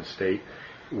modern state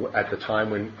at the time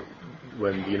when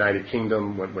the United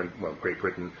Kingdom, when Great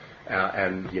Britain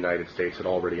and the United States had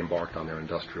already embarked on their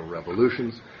industrial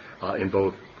revolutions. In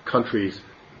both countries,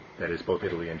 that is both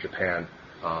Italy and Japan,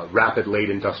 Rapid late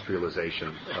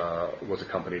industrialization was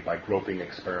accompanied by groping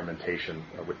experimentation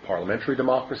with parliamentary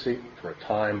democracy. For a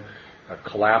time,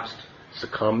 collapsed,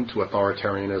 succumbed to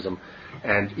authoritarianism,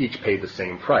 and each paid the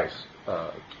same price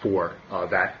for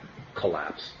that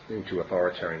collapse into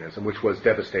authoritarianism, which was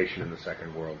devastation in the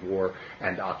Second World War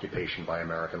and occupation by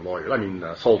American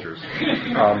soldiers,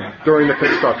 during the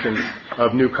construction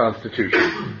of new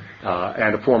constitutions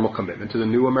and a formal commitment to the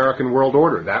new American world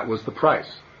order. That was the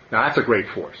price. Now that's a great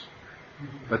force.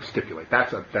 Let's stipulate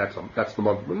that's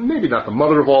the maybe not the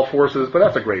mother of all forces, but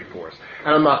that's a great force.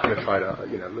 And I'm not going to try to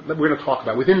we're going to talk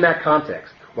about within that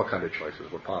context what kind of choices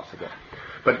were possible.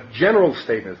 But general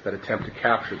statements that attempt to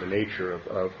capture the nature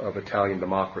of Italian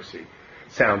democracy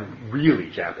sound really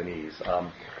Japanese.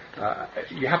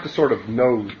 You have to sort of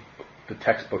know the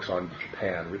textbooks on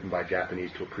Japan written by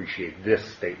Japanese to appreciate this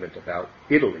statement about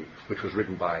Italy, which was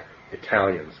written by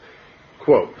Italians.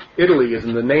 Quote, Italy is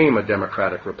in the name a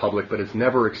democratic republic, but has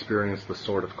never experienced the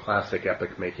sort of classic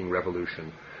epic-making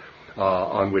revolution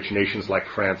on which nations like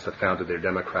France have founded their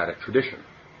democratic tradition.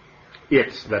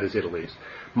 Its, that is Italy's,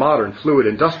 modern, fluid,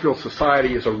 industrial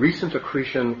society is a recent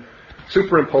accretion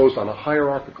superimposed on a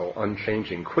hierarchical,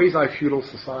 unchanging, quasi-feudal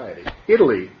society.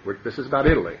 Italy, this is about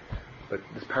Italy, but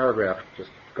this paragraph just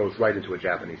goes right into a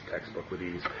Japanese textbook with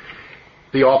ease.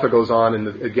 The author goes on,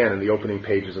 again in the opening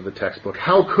pages of the textbook,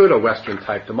 how could a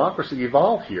Western-type democracy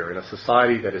evolve here in a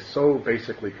society that is so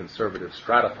basically conservative,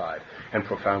 stratified, and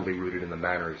profoundly rooted in the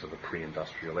manners of the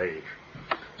pre-industrial age?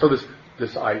 So this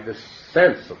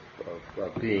sense of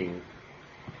being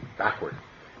backward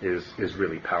is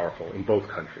really powerful in both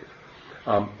countries.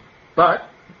 But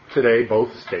today,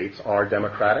 both states are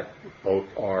democratic, both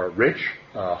are rich,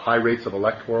 high rates of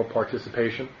electoral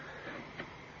participation,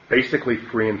 basically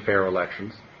free and fair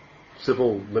elections.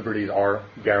 Civil liberties are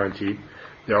guaranteed.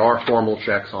 There are formal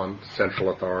checks on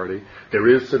central authority. There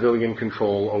is civilian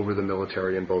control over the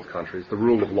military in both countries. The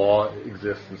rule of law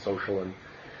exists in social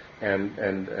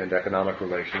and economic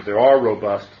relations. There are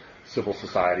robust civil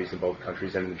societies in both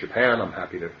countries, and in Japan, I'm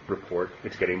happy to report,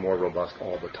 it's getting more robust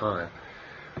all the time.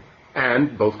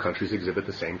 And both countries exhibit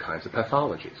the same kinds of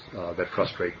pathologies that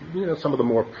frustrate, some of the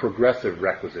more progressive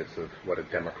requisites of what a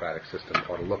democratic system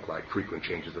ought to look like. Frequent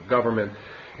changes of government,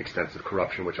 extensive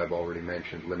corruption, which I've already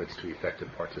mentioned, limits to effective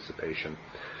participation.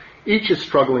 Each is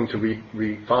struggling to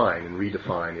refine and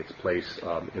redefine its place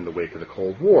in the wake of the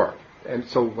Cold War. And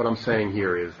so what I'm saying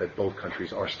here is that both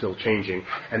countries are still changing,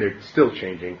 and they're still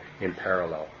changing in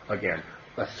parallel. Again,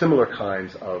 similar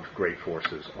kinds of great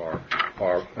forces are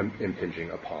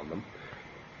impinging upon them.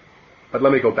 But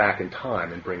let me go back in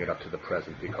time and bring it up to the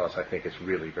present, because I think it's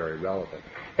really very relevant.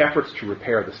 Efforts to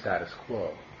repair the status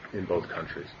quo in both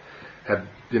countries have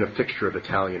been a fixture of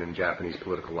Italian and Japanese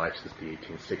political life since the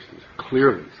 1860s,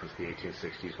 clearly since the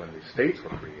 1860s when the states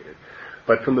were created.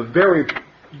 But from the very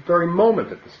moment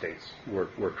that the states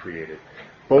were created,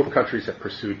 both countries have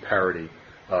pursued parity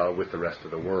with the rest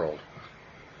of the world.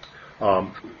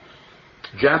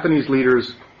 Japanese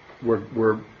leaders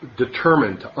were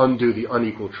determined to undo the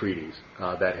unequal treaties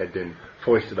that had been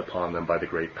foisted upon them by the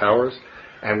great powers,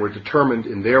 and were determined,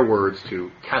 in their words,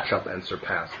 to catch up and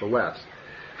surpass the West,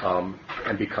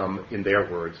 and become, in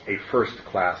their words, a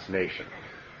first-class nation.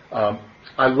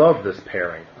 I love this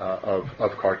pairing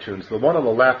of cartoons. The one on the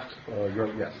left,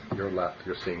 you're left.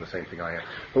 You're seeing the same thing I am.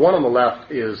 The one on the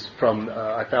left is from,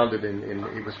 I found it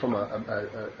it was from a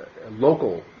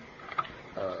local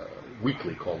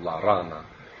weekly called La Rana.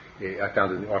 I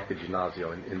found it in the Arte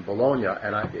Ginnasio in Bologna,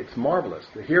 and it's marvelous.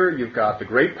 Here you've got the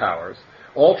great powers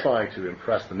all trying to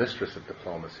impress the mistress of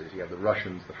diplomacy. You have the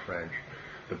Russians, the French,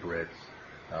 the Brits,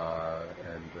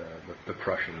 and the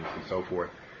Prussians, and so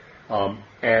forth.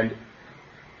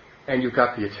 And you've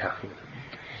got the Italian.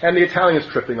 And the Italian's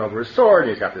tripping over his sword,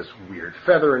 and he's got this weird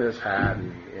feather in his hat,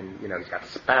 and he's got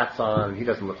spats on, and he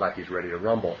doesn't look like he's ready to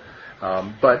rumble.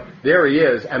 But there he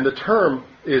is, and the term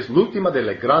is l'ultima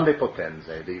delle grandi potenze,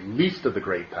 the least of the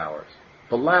great powers,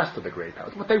 the last of the great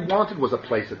powers. What they wanted was a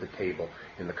place at the table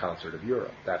in the concert of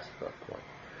Europe. That's the point.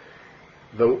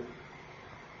 The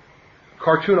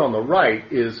cartoon on the right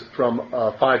is from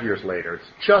 5 years later.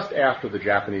 It's just after the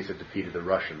Japanese had defeated the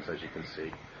Russians, as you can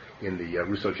see, in the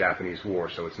Russo-Japanese War,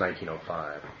 so it's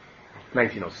 1905.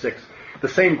 1906. The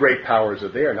same great powers are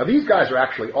there. Now, these guys are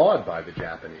actually awed by the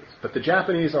Japanese, but the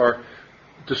Japanese are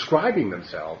describing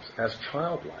themselves as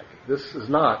childlike. This is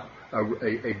not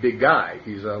a big guy.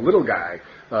 He's a little guy,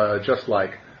 just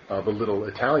like the little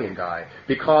Italian guy,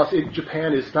 because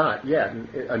Japan is not yet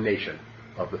a nation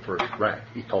of the first rank.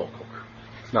 Itoku.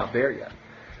 It's not there yet.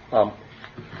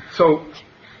 So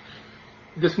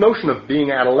this notion of being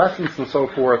adolescents and so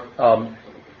forth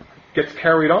gets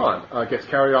carried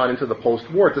on into the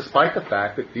post-war, despite the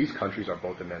fact that these countries are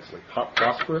both immensely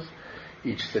prosperous.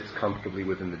 Each sits comfortably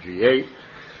within the G8.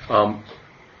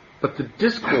 But the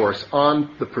discourse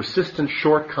on the persistent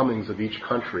shortcomings of each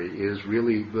country is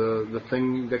really the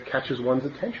thing that catches one's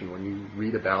attention when you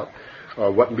read about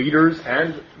what leaders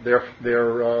and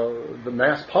the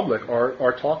mass public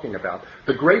are talking about.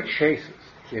 The great chases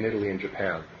in Italy and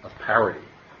Japan of parity,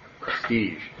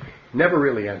 prestige, never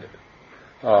really ended.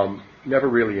 Never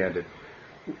really ended.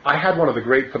 I had one of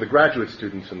for the graduate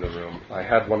students in the room, I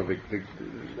had one of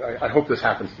I hope this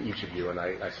happens to each of you, and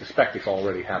I suspect it's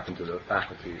already happened to the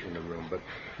faculty in the room, but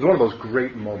it's one of those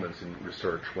great moments in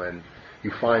research when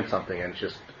you find something and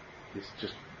it's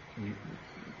just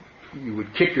you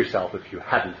would kick yourself if you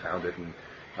hadn't found it,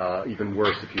 and even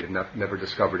worse if you had never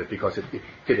discovered it, because it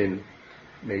fit in,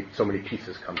 made so many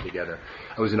pieces come together.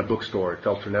 I was in a bookstore at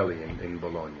Feltrinelli in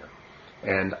Bologna,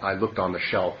 and I looked on the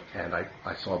shelf, and I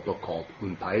saw a book called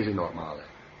Un Paese Normale.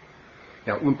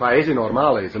 Now, Un Paese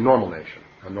Normale is a normal nation,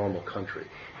 a normal country.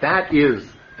 That is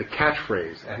the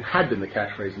catchphrase, and had been the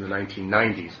catchphrase in the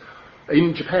 1990s,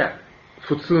 in Japan,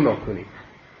 Futsu no Kuni.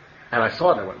 And I saw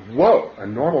it, and I went, whoa, a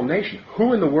normal nation.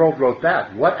 Who in the world wrote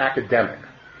that? What academic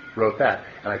wrote that?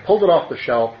 And I pulled it off the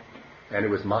shelf, and it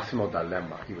was Massimo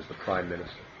D'Alema. He was the prime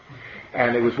minister.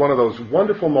 And it was one of those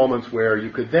wonderful moments where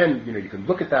you could then, you can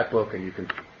look at that book and you can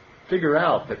figure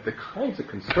out that the kinds of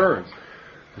concerns,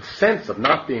 the sense of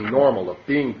not being normal, of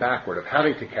being backward, of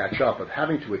having to catch up, of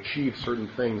having to achieve certain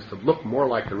things to look more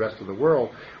like the rest of the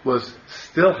world was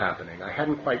still happening. I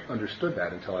hadn't quite understood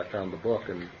that until I found the book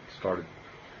and started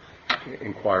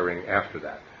inquiring after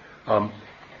that.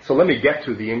 So let me get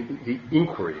to the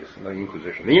inquiries, not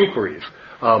Inquisition, the inquiries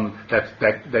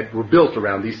that were built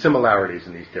around these similarities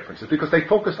and these differences, because they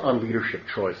focused on leadership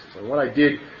choices. And what I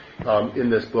did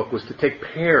in this book was to take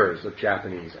pairs of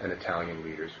Japanese and Italian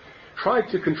leaders, try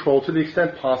to control to the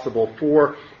extent possible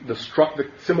for the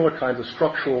similar kinds of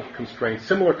structural constraints,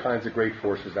 similar kinds of great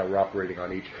forces that were operating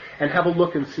on each, and have a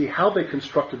look and see how they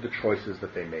constructed the choices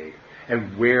that they made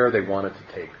and where they wanted to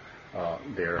take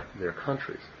their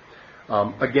countries.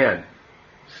 Again,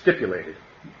 stipulated.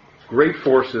 Great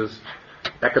forces,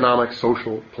 economic,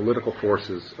 social, political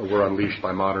forces were unleashed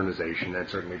by modernization and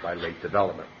certainly by late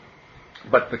development.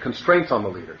 But the constraints on the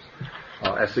leaders,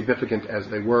 as significant as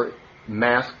they were,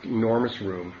 masked enormous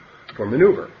room for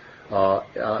maneuver,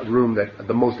 room that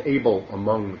the most able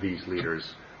among these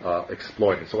leaders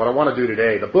exploited. So what I want to do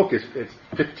today, the book it's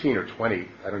 15 or 20,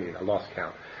 I lost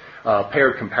count,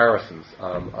 paired comparisons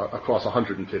across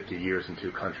 150 years in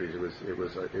two countries.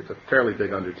 It's a fairly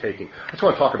big undertaking. I just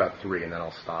want to talk about three, and then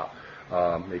I'll stop.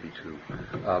 Maybe two.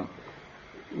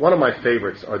 One of my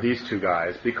favorites are these two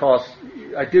guys, because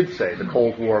I did say the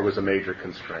Cold War was a major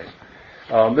constraint.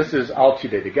 This is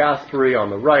Alcide de Gasperi on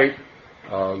the right,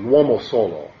 l'uomo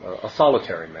solo, a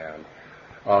solitary man,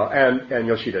 and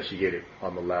Yoshida Shigeri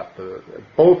on the left.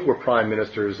 Both were prime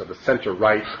ministers of the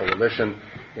center-right coalition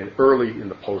early in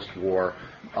the post-war,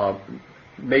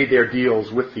 made their deals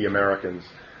with the Americans.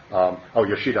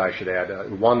 Yoshida, I should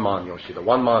add, one man Yoshida.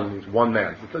 One man is one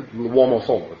man. L'uomo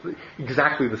solo. It's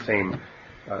exactly the same.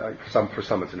 For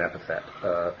some it's an epithet.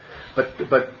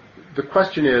 But the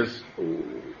question is,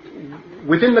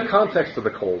 within the context of the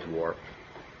Cold War,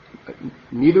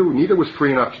 neither was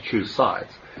free enough to choose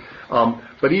sides.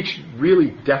 But each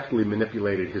really deftly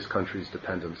manipulated his country's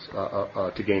dependence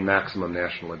to gain maximum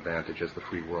national advantage as the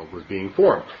free world was being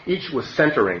formed. Each was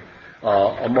centering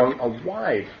among a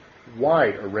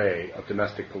wide array of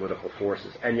domestic political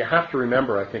forces. And you have to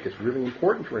remember, I think it's really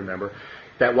important to remember,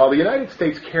 that while the United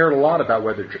States cared a lot about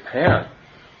whether Japan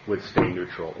would stay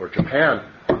neutral or Japan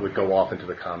would go off into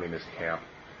the communist camp,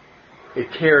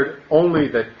 it cared only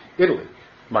that Italy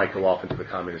might go off into the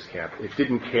communist camp. It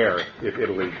didn't care if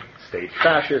Italy stayed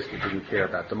fascist. It didn't care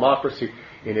about democracy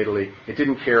in Italy. It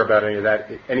didn't care about any of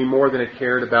that any more than it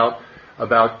cared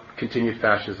about continued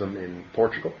fascism in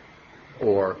Portugal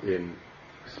or in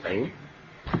Spain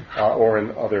or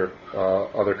in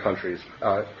other countries.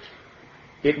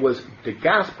 It was de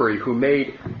Gasperi who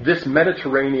made this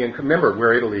Mediterranean. Remember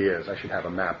where Italy is. I should have a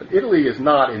map. But Italy is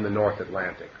not in the North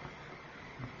Atlantic.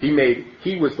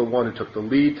 He was the one who took the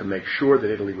lead to make sure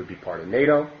that Italy would be part of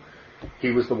NATO. He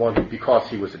was the one who, because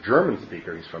he was a German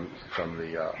speaker, he's from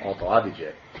the Alto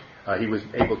Adige, he was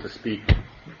able to speak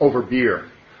over beer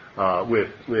with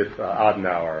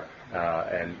Adenauer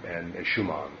and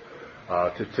Schumann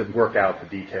to work out the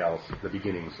details, the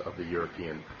beginnings of the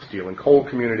European steel and coal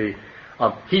community.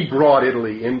 He brought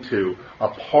Italy into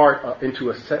a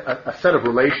set of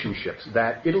relationships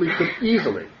that Italy could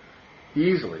easily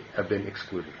have been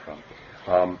excluded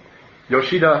from.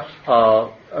 Yoshida,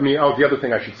 the other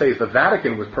thing I should say is the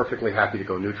Vatican was perfectly happy to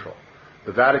go neutral.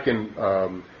 The Vatican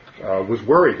was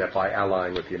worried that by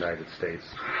allying with the United States,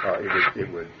 it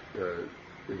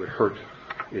would hurt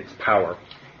its power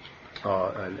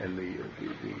and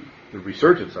the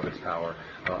resurgence of its power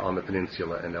on the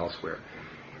peninsula and elsewhere.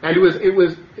 And it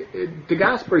was De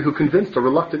Gasperi who convinced a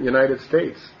reluctant United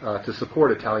States to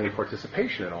support Italian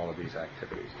participation in all of these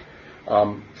activities.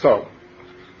 So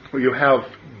you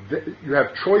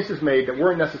have choices made that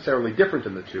weren't necessarily different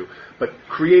in the two, but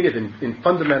created in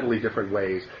fundamentally different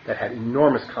ways that had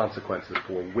enormous consequences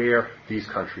for where these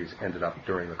countries ended up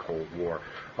during the Cold War.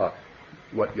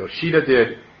 What Yoshida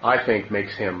did, I think,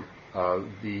 makes him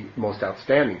the most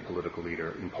outstanding political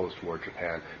leader in post-war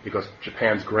Japan, because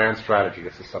Japan's grand strategy,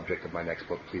 this is the subject of my next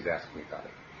book, please ask me about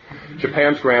it.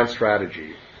 Japan's grand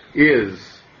strategy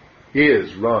is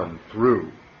run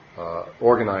through,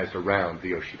 organized around the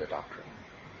Yoshida Doctrine.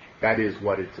 That is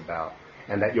what it's about.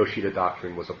 And that Yoshida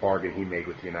Doctrine was a bargain he made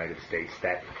with the United States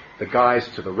that the guys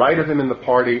to the right of him in the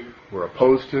party were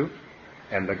opposed to,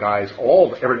 and the guys,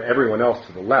 everyone else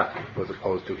to the left was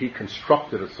opposed to. He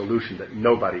constructed a solution that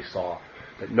nobody saw,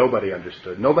 that nobody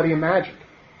understood, nobody imagined.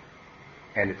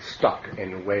 And it stuck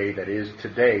in a way that is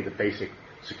today the basic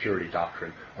security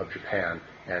doctrine of Japan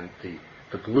and the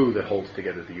glue that holds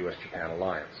together the U.S.-Japan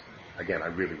alliance. Again, I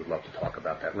really would love to talk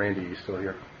about that. Randy, are you still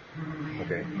here?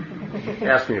 Okay.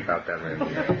 Ask me about that, Randy.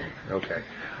 Okay.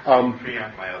 Me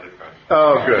on my other question.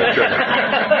 Oh, good.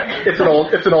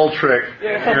 It's an old trick.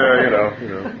 Yeah, you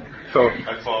know. So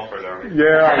I fall for it already.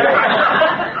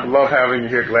 Yeah, I love having you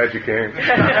here. Glad you came.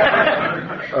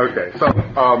 Okay, so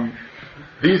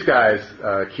these guys,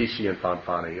 Kishi and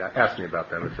Fanfani, ask me about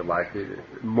them if you like.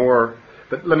 More,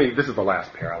 but this is the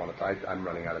last pair I want to. I'm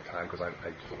running out of time because I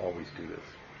just always do this.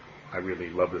 I really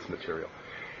love this material.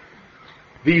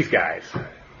 These guys,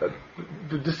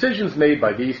 the decisions made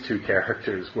by these two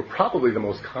characters were probably the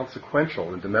most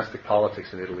consequential in domestic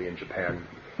politics in Italy and Japan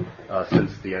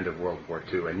since the end of World War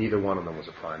II, and neither one of them was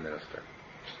a prime minister.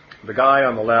 The guy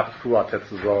on the left, Fuwa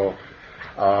Tetsuzo,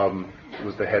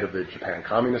 was the head of the Japan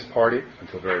Communist Party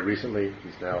until very recently.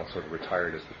 He's now sort of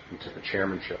retired into the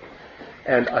chairmanship.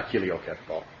 And Achille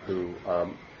Oketo, who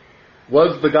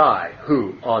was the guy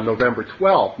who, on November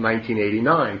 12,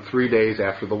 1989, 3 days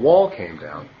after the wall came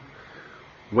down,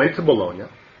 went to Bologna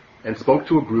and spoke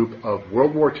to a group of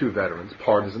World War II veterans,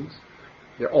 partisans.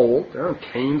 They're old, they're on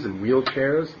canes and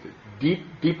wheelchairs, the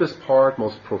deepest part,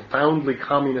 most profoundly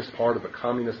communist part of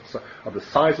the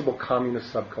sizable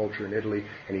communist subculture in Italy,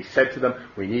 and he said to them,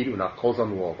 we need una cosa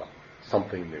nuova,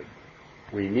 something new.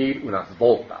 We need una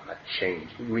svolta, a change.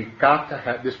 We've got to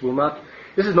have, this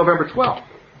is November 12th.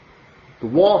 The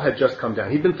wall had just come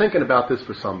down. He'd been thinking about this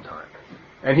for some time.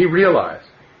 And he realized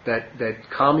that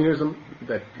communism,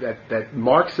 that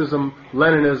Marxism,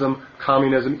 Leninism,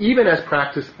 communism, even as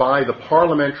practiced by the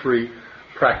parliamentary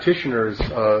practitioners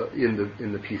in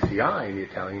the PCI, in the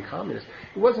Italian communists,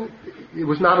 it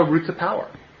was not a route to power.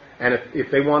 And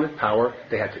if they wanted power,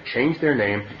 they had to change their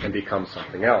name and become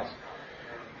something else.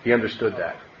 He understood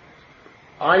that.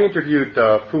 I interviewed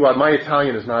Fuad. My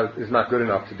Italian is not good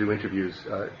enough to do interviews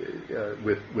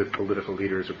with political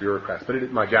leaders or bureaucrats,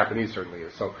 but my Japanese certainly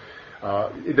is. So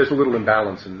there's a little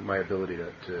imbalance in my ability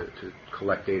to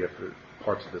collect data for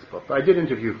parts of this book. But I did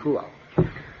interview Fuad.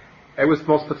 It was the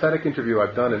most pathetic interview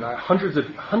I've done, and hundreds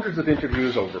of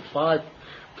interviews over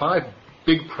five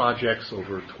big projects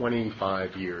over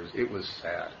 25 years. It was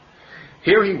sad.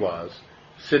 Here he was,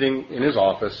 sitting in his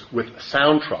office with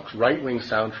sound trucks, right-wing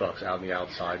sound trucks out on the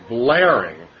outside,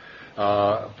 blaring,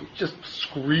 just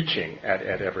screeching at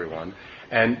everyone,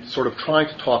 and sort of trying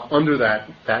to talk under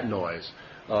that noise,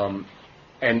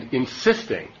 and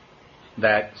insisting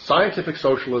that scientific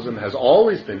socialism has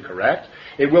always been correct.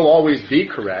 It will always be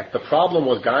correct. The problem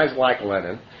was guys like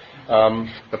Lenin.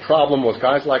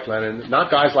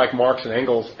 Not guys like Marx and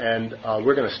Engels, and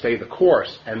we're going to stay the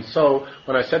course. And so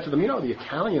when I said to them, the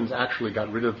Italians actually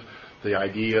got rid of the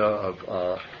idea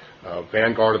of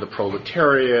vanguard of the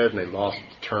proletariat, and they lost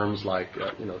terms like,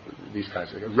 these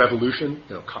kinds of revolution,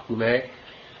 kakume.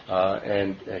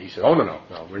 And he said, oh, no,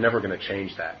 we're never going to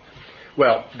change that.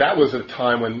 Well, that was a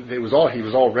time when he was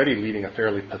already leading a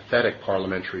fairly pathetic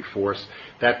parliamentary force.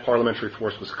 That parliamentary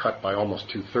force was cut by almost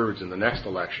 2/3 in the next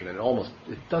election, and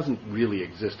it doesn't really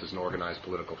exist as an organized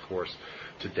political force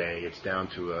today. It's down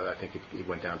to, I think it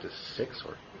went down to 6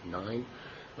 or 9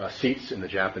 seats in the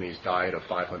Japanese Diet of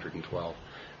 512,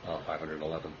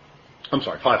 511. I'm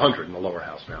sorry, 500 in the lower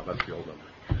house now. That's the old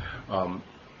number.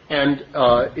 And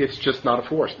it's just not a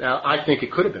force. Now, I think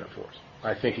it could have been a force.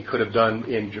 I think he could have done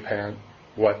in Japan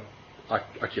what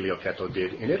Achille Otetto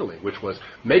did in Italy, which was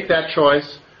make that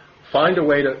choice, find a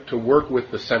way to work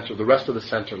with the center, the rest of the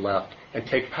center-left, and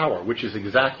take power, which is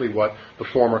exactly what the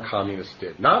former communists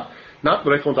did. Not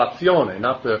Refondazione,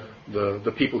 not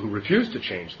the people who refused to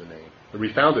change the name, the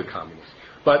refounded communists,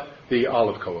 but the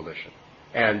Olive Coalition.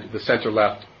 And the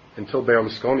center-left, until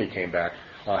Berlusconi came back,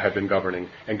 had been governing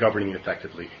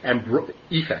effectively and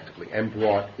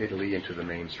brought Italy into the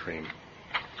mainstream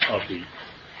of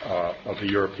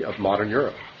modern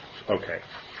Europe. Okay,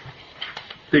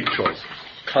 big choices,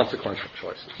 consequential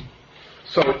choices.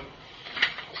 So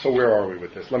where are we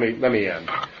with this? Let me end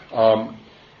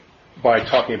by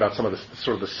talking about some of the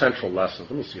sort of the central lessons.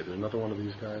 Let me see. Is there another one of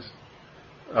these guys?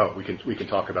 Oh, we can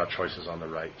talk about choices on the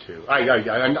right too. I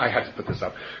had to put this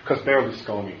up because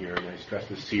Berlusconi here, he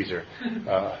stresses Caesar,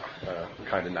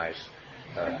 kind of nice.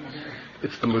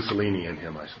 It's the Mussolini in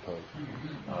him, I suppose.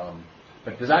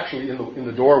 But there's actually in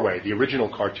the doorway, the original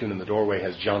cartoon in the doorway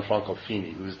has Gianfranco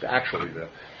Fini, who's actually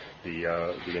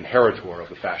the inheritor of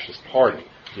the fascist party,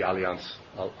 the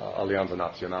Alleanza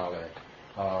Nazionale.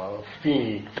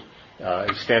 Fini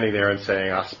is standing there and saying,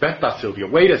 "Aspetta, Silvio,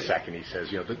 wait a second," he says.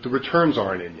 The returns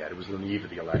aren't in yet. It was on the eve of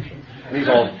the election, and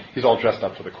he's all dressed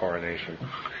up for the coronation.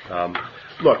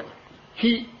 Look,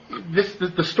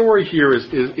 the story here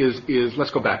is let's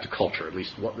go back to culture, at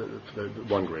least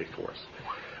one great force.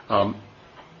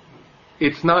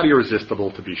 It's not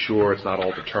irresistible, to be sure. It's not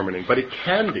all determining, but it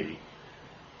can be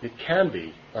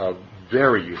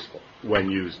very useful when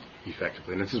used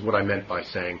effectively. And this is what I meant by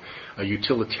saying a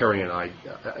utilitarian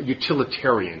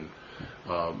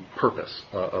purpose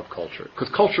of culture, because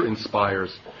culture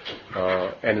inspires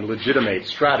and legitimates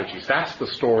strategies. That's the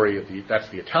story. That's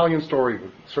the Italian story.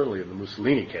 Certainly in the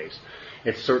Mussolini case,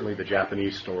 it's certainly the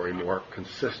Japanese story more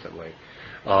consistently.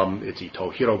 It's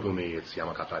Ito Hirobumi, it's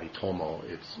Yamakatari Tomo,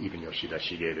 it's even Yoshida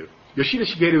Shigeru. Yoshida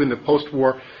Shigeru in the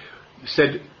post-war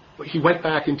said, he went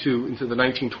back into the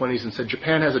 1920s and said,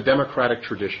 Japan has a democratic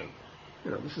tradition.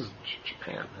 This is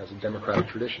Japan has a democratic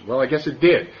tradition. Well, I guess it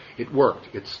did. It worked.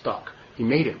 It stuck. He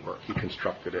made it work. He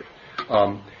constructed it.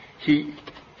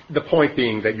 The point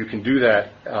being that you can do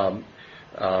that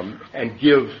and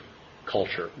give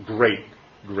culture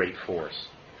great force.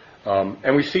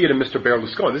 And we see it in Mr.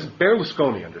 Berlusconi.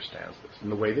 Berlusconi understands this in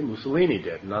the way that Mussolini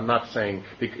did. And I'm not saying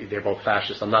they're both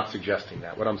fascists. I'm not suggesting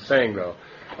that. What I'm saying, though,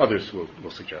 others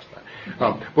will suggest that.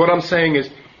 What I'm saying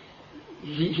is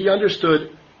he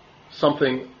understood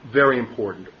something very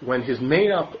important. When his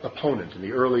main opponent in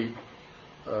the early,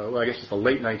 I guess it's the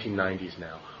late 1990s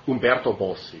now, Umberto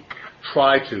Bossi,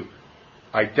 tried to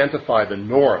identify the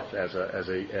North as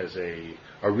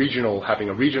a regional, having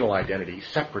a regional identity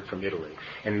separate from Italy,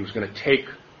 and he was going to take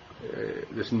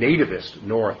this nativist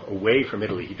North away from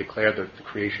Italy. He declared the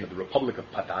creation of the Republic of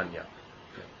Padania.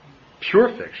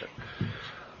 Pure fiction.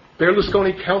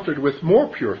 Berlusconi countered with more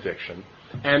pure fiction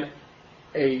and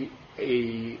a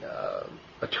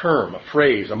term, a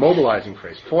phrase, a mobilizing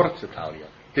phrase, Forza Italia.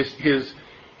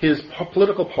 His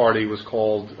political party was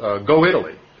called Go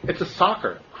Italy. It's a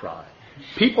soccer cry.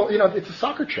 People, it's a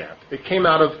soccer chant. It came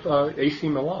out of AC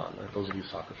Milan. Those of you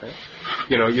soccer fans,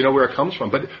 you know where it comes from.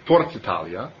 But Forza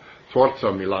Italia,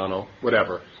 Forza Milano,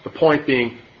 whatever. The point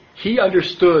being, he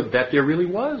understood that there really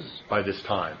was, by this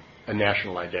time, a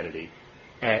national identity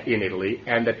in Italy,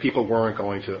 and that people weren't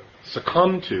going to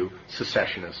succumb to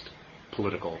secessionist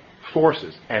political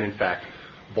forces. And in fact,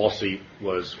 Bossi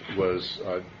was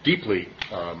deeply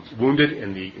wounded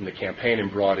in the campaign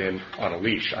and brought in on a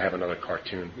leash. I have another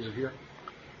cartoon. Is it here?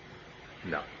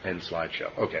 No. End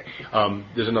slideshow. Okay.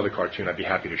 There's another cartoon I'd be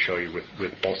happy to show you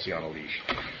with Bossi on a leash.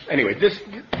 Anyway,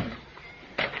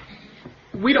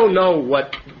 we don't know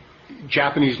what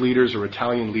Japanese leaders or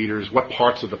Italian leaders, what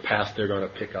parts of the past they're going to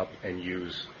pick up and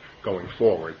use going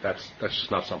forward. That's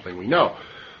just not something we know.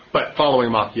 But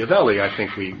following Machiavelli, I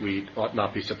think we ought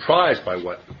not be surprised by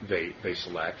what they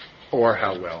select or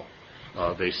how well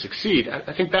they succeed.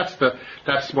 I think that's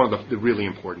one of the really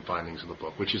important findings of the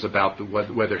book, which is about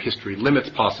whether history limits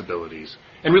possibilities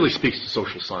and really speaks to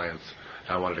social science.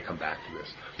 I wanted to come back to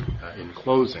this in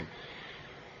closing,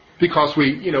 because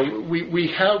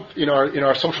we have in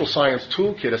our social science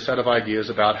toolkit a set of ideas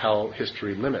about how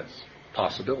history limits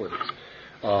possibilities,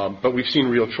 but we've seen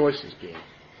real choices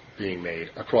being made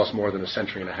across more than a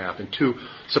century and a half in two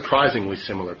surprisingly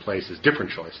similar places, different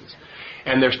choices.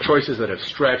 And there's choices that have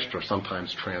stretched or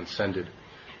sometimes transcended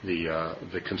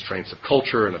the constraints of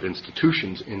culture and of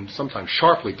institutions in sometimes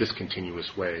sharply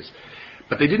discontinuous ways.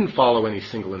 But they didn't follow any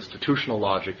single institutional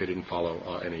logic. They didn't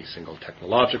follow any single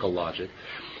technological logic.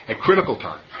 At critical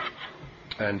times,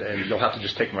 and you'll have to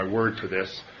just take my word for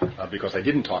this because I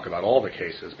didn't talk about all the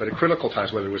cases, but at critical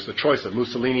times, whether it was the choice of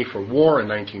Mussolini for war in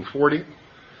 1940,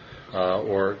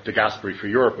 or De Gasperi for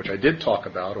Europe, which I did talk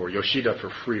about, or Yoshida for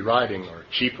free riding or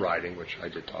cheap riding, which I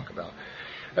did talk about,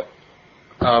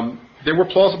 there were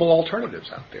plausible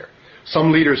alternatives out there.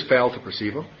 Some leaders failed to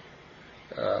perceive them.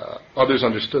 Others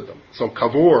understood them. So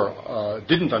Cavour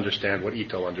didn't understand what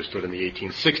Ito understood in the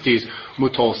 1860s.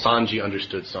 Mutol Sanji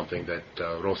understood something that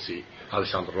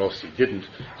Alessandro Rossi didn't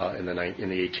in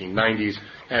the 1890s.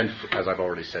 And as I've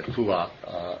already said, Fua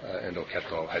and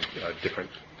Oketo had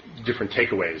different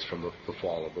takeaways from the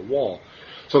fall of the wall.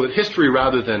 So that history,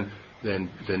 rather than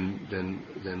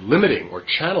limiting or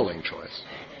channeling choice,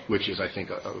 which is, I think,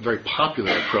 a very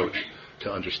popular approach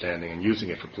to understanding and using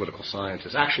it for political science,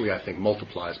 actually, I think,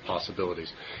 multiplies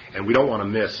possibilities. And we don't want to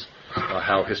miss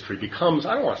how history becomes,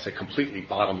 I don't want to say completely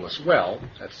bottomless well.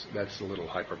 That's a little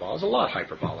hyperbolic. It's a lot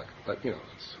hyperbolic, but,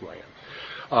 that's who I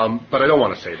am. But I don't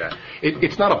want to say that.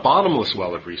 It's not a bottomless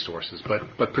well of resources,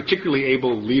 but particularly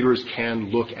able leaders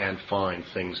can look and find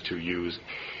things to use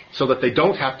so that they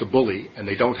don't have to bully and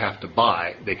they don't have to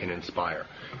buy, they can inspire.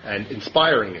 And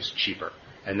inspiring is cheaper.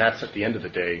 And that's, at the end of the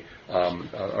day,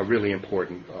 a really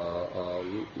important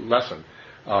lesson.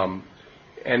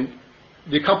 And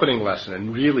the accompanying lesson,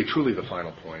 and really, truly the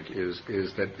final point, is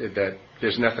that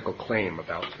there's an ethical claim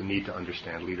about the need to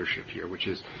understand leadership here, which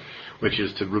is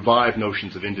to revive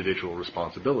notions of individual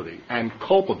responsibility and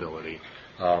culpability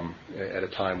at a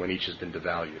time when each has been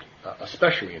devalued,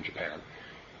 especially in Japan.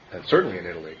 And certainly in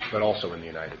Italy, but also in the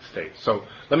United States. So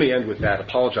let me end with that.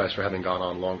 Apologize for having gone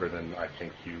on longer than I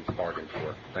think you bargained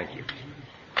for. Thank you.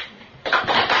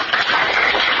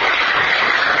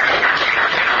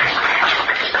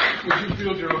 Would you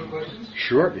field your own questions?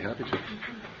 Sure, I'd be happy to.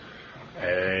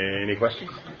 Any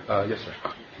questions? Yes, sir.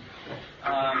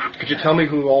 Could you tell me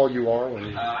who all you are?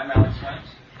 I'm Alex Hunt.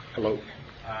 Hello.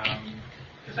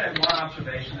 Just I have one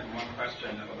observation and one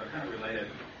question, although they're kind of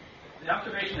related. The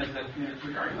observation is that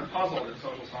regarding the puzzle that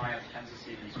social science tends to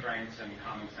see constraints and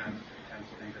common sense tends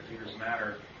to think that leaders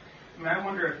matter. I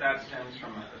wonder if that stems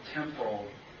from a temporal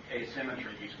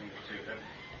asymmetry between the two. That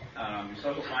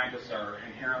social scientists are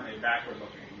inherently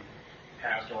backward-looking,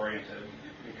 past-oriented,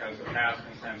 because the past,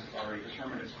 in a sense, is already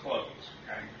determined as closed.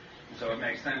 Okay? And so it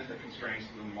makes sense that constraints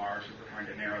loom large if we're trying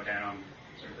to narrow down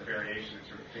sort of the variation and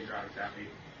sort of figure out exactly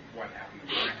what happened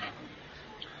and when it happened.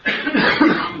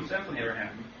 Common sense, on the other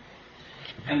hand,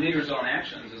 and leaders' own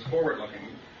actions is forward-looking.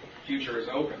 Future is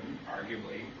open,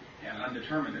 arguably, and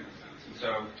undetermined in a sense. And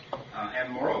so,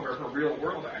 and moreover, for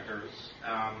real-world actors,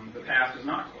 the past is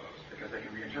not closed because they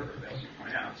can reinterpret it, as you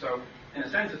point out. So, in a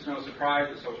sense, it's no surprise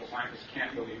that social scientists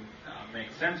can't really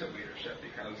make sense of leadership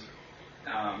because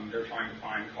they're trying to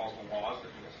find causal laws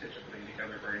that will stitch everything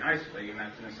together very nicely, and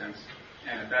that's, in a sense,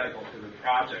 antithetical to the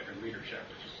project of leadership,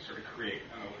 which is to sort of create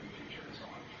an open future and so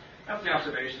on. That's the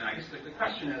observation. I guess the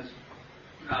question is,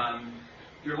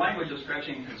 your language of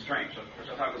stretching constraints, which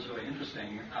I thought was really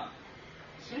interesting,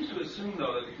 seems to assume,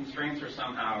 though, that the constraints are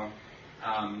somehow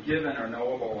given or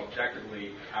knowable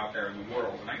objectively out there in the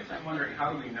world. And I guess I'm wondering,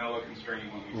 how do we know a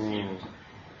constraint when we see it?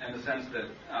 In the sense that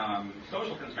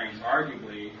social constraints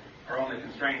arguably are only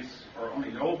constraints, or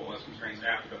only knowable as constraints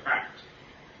after the fact,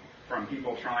 from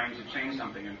people trying to change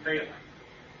something and failing.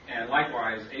 And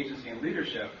likewise, agency and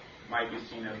leadership might be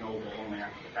seen as knowable only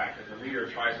after the fact. If the leader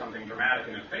tries something dramatic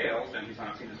and it fails, then he's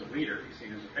not seen as a leader, he's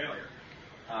seen as a failure.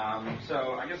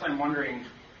 So I guess I'm wondering,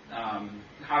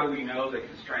 how do we know that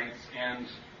constraints and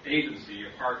agency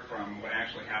apart from what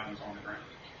actually happens on the ground?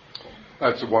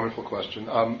 That's a wonderful question.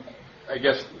 I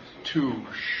guess two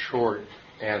short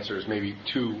answers, maybe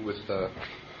two with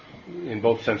in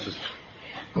both senses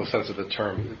of the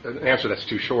term. An answer that's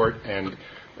too short and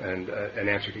an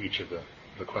answer to each of the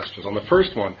questions. On the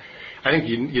first one, I think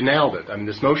you nailed it. I mean,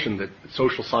 this notion that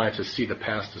social scientists see the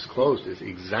past as closed is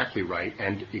exactly right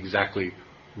and exactly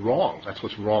wrong. That's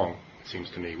what's wrong, it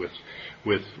seems to me, with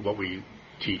what we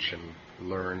teach and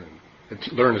learn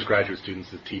as graduate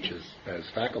students, and teach as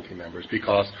faculty members,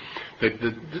 because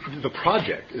the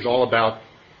project is all about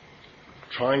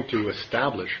trying to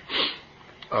establish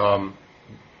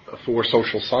for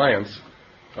social science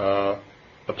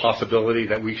the possibility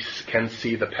that we can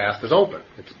see the past as open.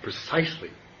 It's precisely,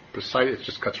 it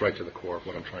just cuts right to the core of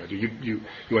what I'm trying to do.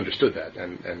 You understood that,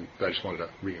 and I just wanted to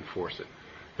reinforce it.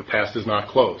 The past is not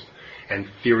closed. And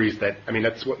theories that, I mean,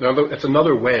 that's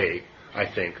another way, I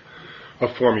think,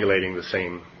 of formulating the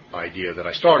same idea that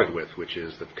I started with, which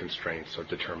is that constraints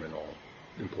determine all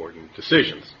important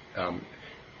decisions.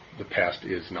 the past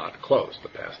is not closed. The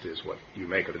past is what you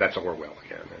make of it. That's Orwell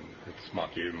again, and it's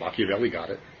Machiavelli got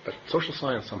it. But social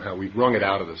science, somehow we've wrung it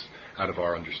out of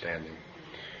our understanding,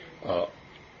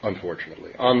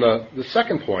 unfortunately. On the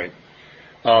second point,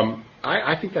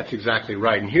 I think that's exactly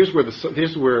right. And here's where the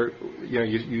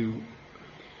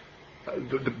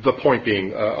point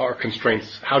being, are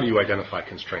constraints, how do you identify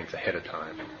constraints ahead of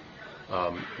time?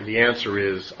 The answer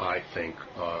is, I think,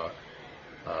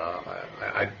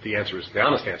 the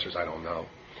honest answer is I don't know.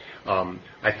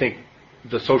 I think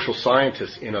the social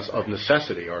scientists in us of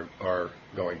necessity are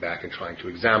going back and trying to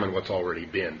examine what's already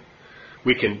been.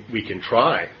 We can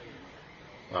try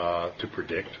to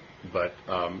predict, but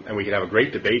and we can have a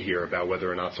great debate here about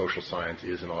whether or not social science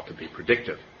is and ought to be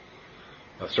predictive.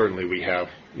 Certainly, we have,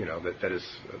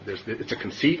 it's a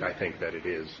conceit, I think, that it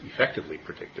is effectively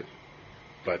predictive.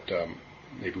 But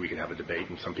maybe we can have a debate,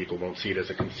 and some people won't see it as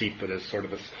a conceit, but as sort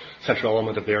of a central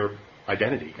element of their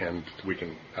identity, and we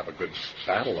can have a good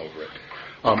battle over it.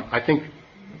 I think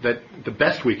that the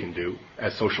best we can do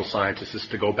as social scientists is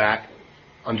to go back,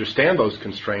 understand those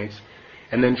constraints,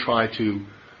 and then try to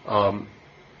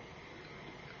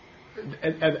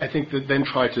then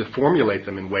try to formulate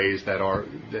them in ways that are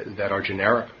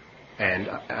generic, and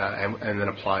then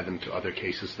apply them to other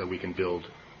cases so that we can build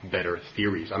better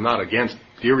theories. I'm not against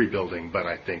theory building, but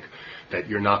I think that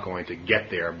you're not going to get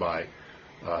there by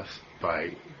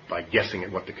guessing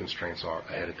at what the constraints are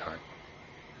ahead of time.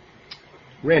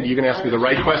 Randy, you going to ask me the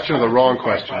right question or the wrong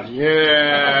question?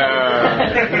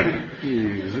 Yeah.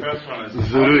 The first one is,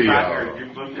 Zuruya.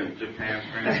 you've looked at Japan's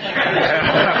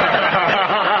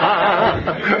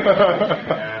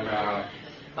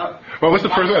What was the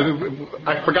first one?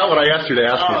 I forgot what I asked you to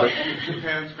ask me.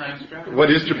 Japan's grand strategy.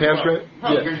 What is Japan's grand?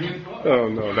 Yeah. Oh,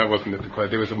 no, that wasn't the question.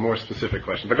 There was a more specific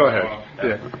question. But go ahead. That's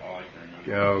Yeah. all I can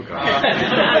remember. Oh, God.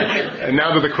 And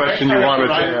now to the question you wanted to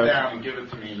Write it ask. down and give it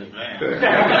to me in advance.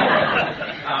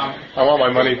 I want my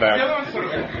money The other back. one sort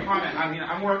of a comment. I mean,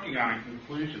 I'm working on a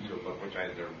conclusion to a book which I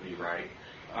had to rewrite.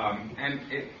 And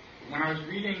when I was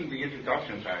reading the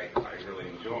introduction, which I really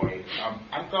enjoyed,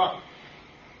 I thought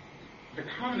the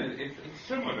comment it's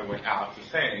similar to what Alex is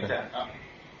saying, that,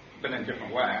 but in a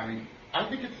different way. I mean, I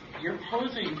think you're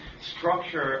posing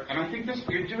structure, and I think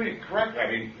you're doing it correctly.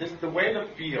 I mean, the way the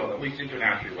field, at least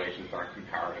international relations, are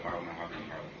comparative. I don't know how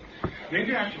comparative. In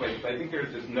international relations, I think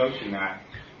there's this notion that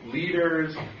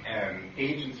leaders and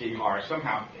agency are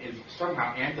somehow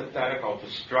antithetical to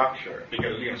structure,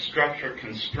 because structure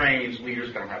constrains,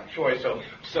 leaders don't have choice.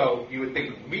 So you would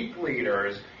think weak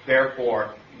leaders,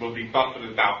 therefore, will be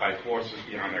buffeted about by forces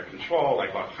beyond their control,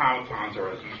 like automatons, or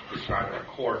as you described, a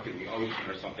cork in the ocean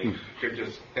or something. They're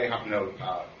just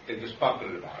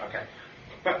buffeted about. Okay,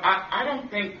 but I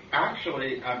don't think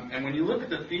actually, and when you look at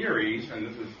the theories, and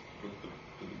this is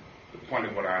the point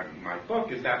of my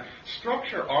book, is that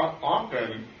structure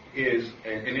often is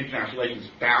in international relations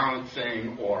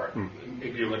balancing, or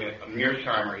if you look at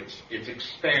Mearsheimer, it's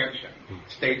expansion.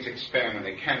 States expand when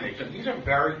they can. These are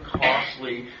very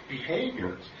costly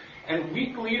behaviors. And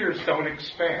weak leaders don't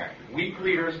expand. Weak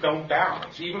leaders don't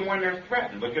balance, even when they're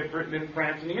threatened. Look at Britain and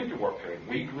France in the interwar period.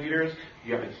 Weak leaders,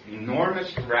 you have this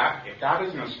enormous threat. If that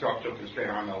isn't a structural constraint,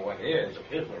 I don't know what is, of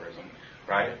Hitlerism,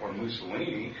 right, or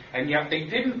Mussolini, and yet they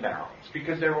didn't balance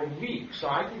because they were weak. So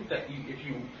I think that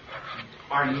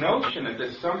our notion that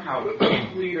there's somehow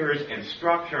weak leaders and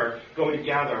structure go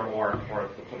together, or to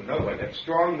put it another way, that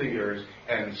strong leaders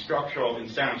and structural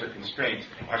incentives or constraints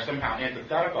are somehow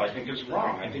antithetical, I think is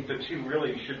wrong. I think the two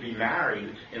really should be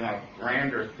married in a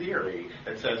grander theory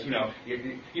that says,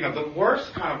 the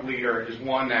worst kind of leader is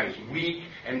one that is weak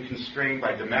and constrained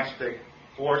by domestic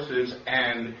forces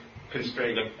and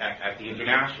constrained at the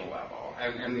international level.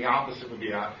 And the opposite would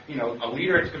be a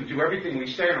leader that's going to do everything we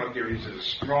say in our theories is a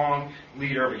strong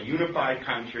leader of a unified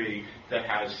country that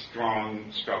has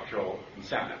strong structural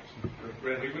incentives.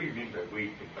 Randy, what do you mean by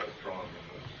weak and by strong?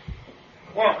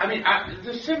 Well, I mean,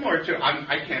 it's similar to,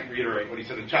 I can't reiterate what he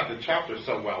said. The chapter is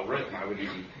so well written, I would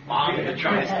even bother to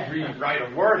try to rewrite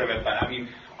a word of it. But I mean,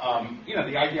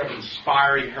 the idea of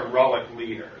inspiring heroic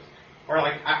leaders. Or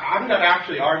I'm not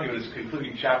actually arguing this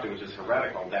concluding chapter, which is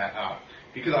heretical, that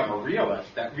because I'm a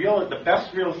realist, that the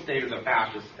best real estate is a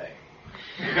fascist state.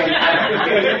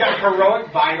 Because you've got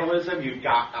heroic vitalism, you've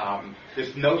got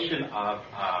this notion of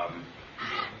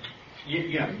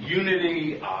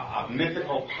unity, a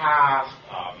mythical past.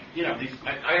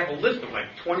 I have a list of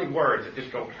 20 words that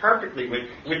just go perfectly with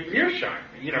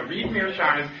Mearsheimer. Read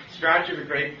Mearsheimer's Strategy of the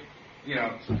Great.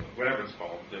 Whatever it's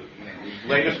called, the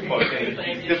latest book,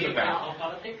 this about.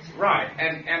 Right,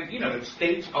 and that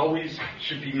states always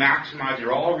should be maximized.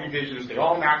 They're all revisions. They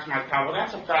all maximize power. Well,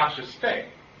 that's a fascist state.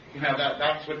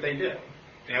 That's what they do.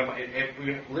 If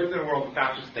we lived in a world of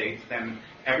fascist states, then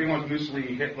everyone's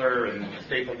Mussolini, Hitler, and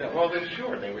states like that. Well, then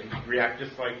sure, they would react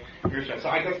just like your show. So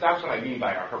I guess that's what I mean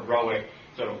by a heroic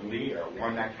sort of leader,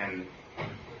 one that can,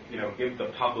 give the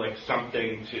public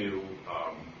something to,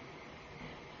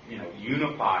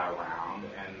 unify around,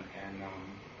 and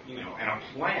a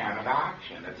plan of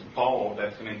action that's bold,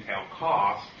 that's going to entail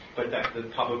costs, but that the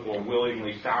public will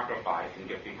willingly sacrifice and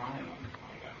get behind them.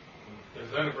 Does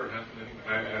that ever happen?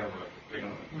 I don't know. I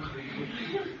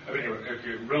mean,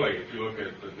 if you look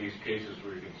at these cases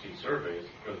where you can see surveys,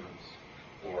 presidents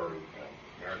or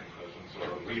American presidents or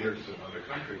leaders in other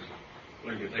countries,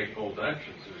 when you take bold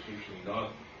actions, there's usually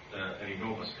not an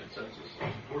enormous consensus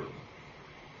in support of them.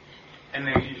 And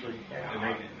they usually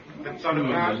but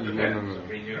sometimes depends. I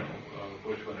mean,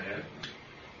 Bush went ahead.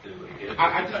 Did what he did.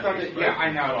 I just thought that, yeah,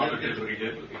 I know. Obama did what he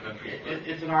did with the country.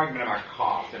 It's an argument about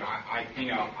cost, and I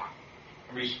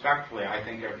respectfully, I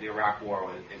think the Iraq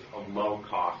War is a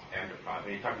low-cost enterprise. I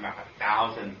mean, you're talking about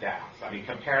 1,000 deaths. I mean,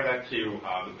 compare that to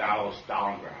the Battle of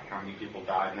Stalingrad. How many people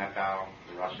died in that battle?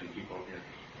 The Russian people here.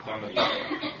 Somebody,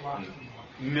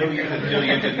 millions and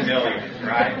millions and millions,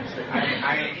 right?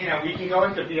 We can go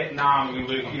into Vietnam. We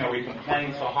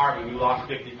complain so hard, but we lost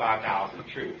 55,000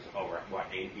 troops over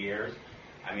 8 years.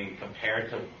 I mean, compared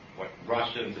to what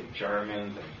Russians and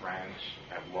Germans and French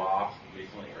have lost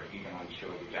recently, or even I'm sure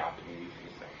the Japanese in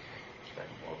the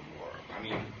Second World War. I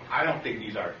mean, I don't think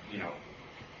these are,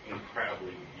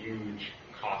 incredibly huge,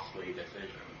 costly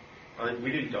decisions.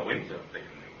 We didn't go into them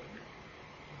thinking they would be.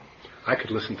 I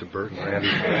could listen to Bert and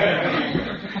Randy.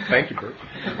 Thank you, Bert.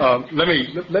 Let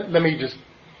me just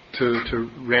to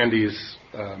Randy's.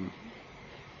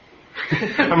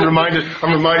 I'm reminded.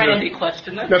 Randy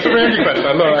question. That's a Randy question.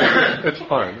 I love it. It's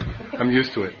fine. I'm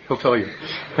used to it. He'll tell you.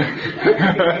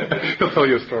 He'll tell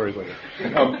you a story later.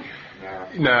 No,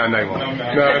 he won't. No,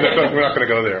 we're not going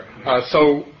to go there.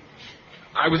 So,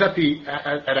 I was at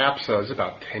APSA. It was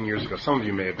about 10 years ago. Some of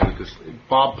you may have been at this.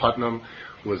 Bob Putnam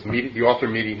was the author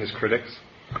meeting his critics,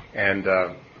 and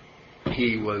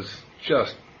he was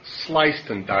just sliced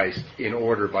and diced in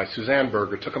order by Suzanne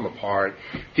Berger, took him apart.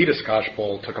 Theda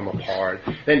Skocpol took him apart.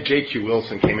 Then J.Q.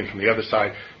 Wilson came in from the other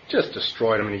side, just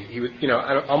destroyed him. And he was,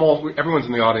 everyone's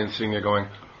in the audience sitting there going,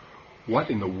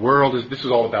 "What in the world is this?" Is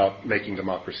all about making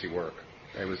democracy work.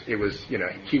 It was, he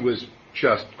was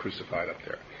just crucified up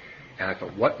there. And I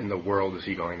thought, what in the world is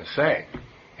he going to say?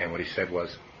 And what he said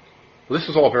was, well, "This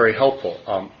is all very helpful.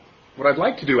 What I'd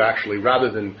like to do, actually, rather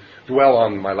than dwell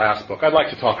on my last book, I'd like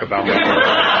to talk about my book."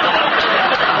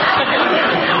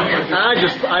 I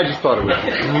just thought it was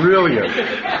brilliant.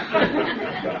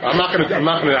 I'm not going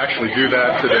to actually do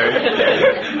that today.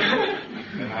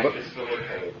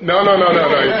 No.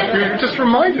 You just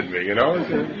reminded me,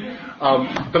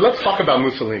 But let's talk about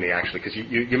Mussolini, actually, because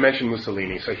you mentioned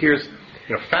Mussolini. So here's,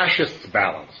 fascists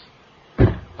balance.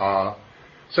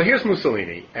 So here's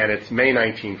Mussolini, and it's May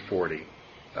 1940.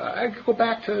 I could go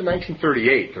back to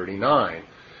 1938, 39.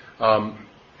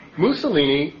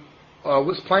 Mussolini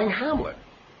was playing Hamlet.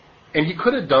 And he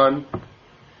could have balanced,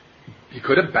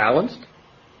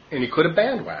 and he could have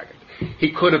bandwagoned.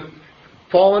 He could have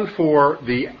fallen for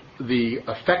the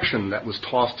affection that was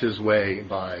tossed his way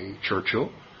by Churchill.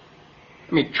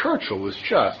 I mean, Churchill was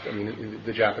just,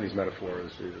 the Japanese metaphor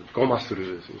is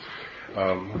gomasuru is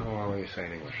what do you say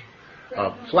in English?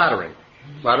 Flattering.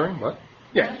 Flattering? What?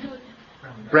 Yeah.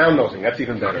 Brown-nosing, that's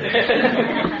even better.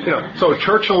 So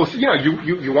Churchill was,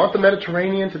 you want the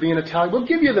Mediterranean to be an Italian? We'll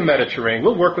give you the Mediterranean.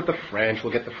 We'll work with the French.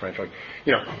 We'll get the French.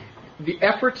 The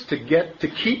efforts to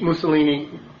keep Mussolini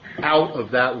out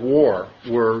of that war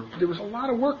there was a lot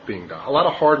of work being done, a lot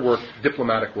of hard work,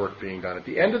 diplomatic work being done. At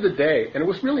the end of the day, and it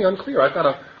was really unclear. I've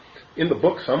got in the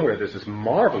book somewhere, there's this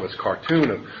marvelous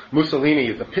cartoon of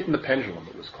Mussolini, The Pit and the Pendulum,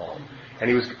 it was called. And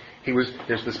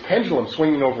there's this pendulum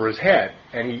swinging over his head,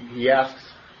 and he asks,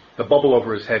 the bubble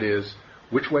over his head is,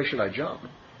 which way should I jump?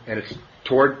 And it's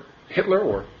toward Hitler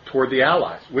or toward the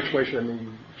Allies. Which way should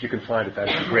if you can find it,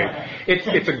 that'd be great.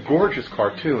 It's a gorgeous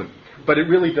cartoon, but it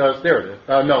really does, there it is.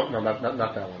 No,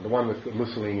 not that one. The one with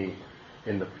Mussolini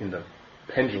in the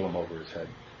pendulum over his head.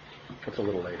 That's a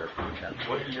little later.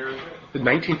 What year is it?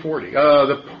 1940.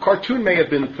 The cartoon may have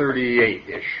been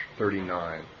 38-ish,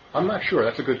 39. I'm not sure.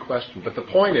 That's a good question. But the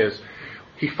point is,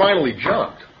 he finally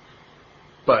jumped.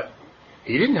 But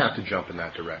he didn't have to jump in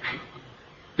that direction.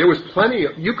 There was plenty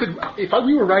of...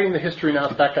 we were writing the history now,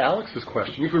 it's back to Alex's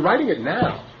question. If we're writing it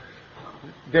now,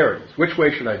 there it is. Which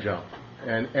way should I jump?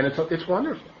 And it's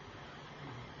wonderful.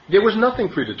 There was nothing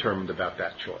predetermined about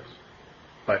that choice.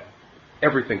 But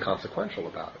everything consequential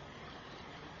about it.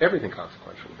 Everything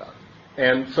consequential about it.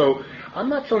 And so I'm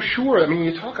not so sure. I mean,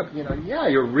 you talk, yeah,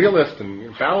 you're a realist and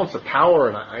you balance of power,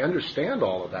 and I understand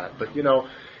all of that, but,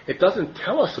 it doesn't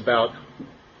tell us about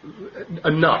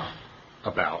enough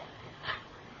about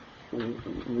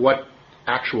what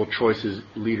actual choices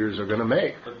leaders are going to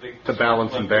make to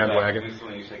balance and bandwagon.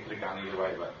 Mussolini could have gone either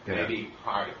way, but Yeah. maybe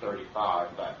prior to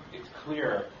 35. But it's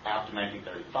clear after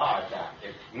 1935 that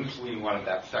if Mussolini wanted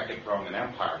that second Roman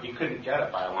Empire, he couldn't get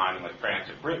it by aligning with France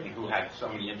and Britain, who had so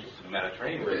many interests in the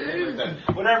Mediterranean. They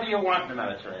said, whatever you want in the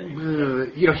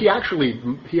Mediterranean.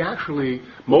 He actually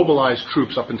mobilized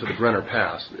troops up into the Brenner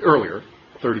Pass earlier,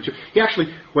 32. He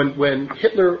actually, when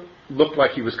Hitler looked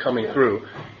like he was coming through,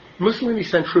 Mussolini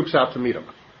sent troops out to meet him.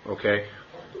 Okay,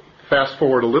 fast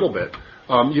forward a little bit,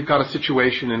 you've got a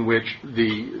situation in which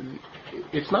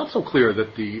it's not so clear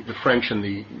that the French and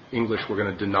the English were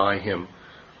going to deny him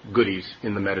goodies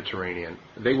in the Mediterranean.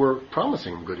 They were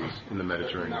promising him goodies in the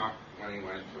Mediterranean. Not when he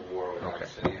went to war with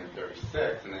Abyssinia in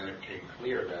 36, and then it became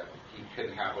clear that he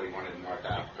couldn't have what he wanted in North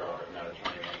Africa or the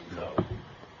Mediterranean. So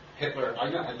Hitler,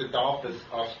 the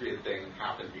Dolphus-Austria thing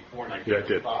happened before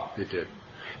 1935. Yeah, it did.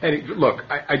 And look,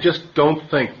 I just don't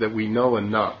think that we know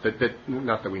enough.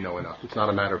 Not that we know enough. It's not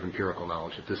a matter of empirical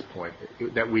knowledge at this point.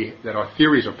 That our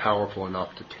theories are powerful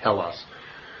enough to tell us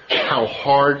how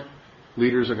hard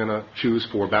leaders are going to choose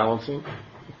for balancing.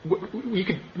 We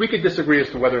could disagree as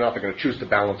to whether or not they're going to choose to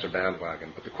balance or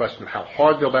bandwagon. But the question of how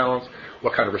hard they'll balance,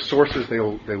 what kind of resources they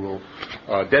will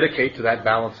dedicate to that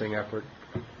balancing effort,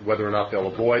 whether or not they'll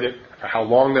avoid it, for how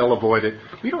long they'll avoid it.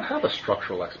 We don't have a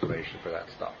structural explanation for that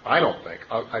stuff. I don't think.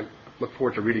 I look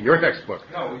forward to reading your next book.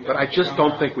 But I just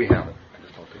don't think we have it. I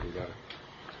just don't think we got it.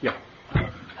 Yeah.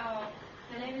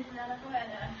 My name is Nanako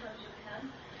and I'm from Japan.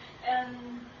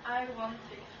 And I want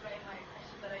to explain my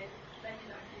question, but I slightly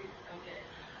don't get it.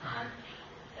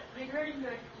 Regarding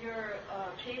your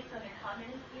case on the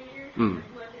communist leaders, who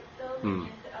was it so?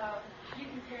 You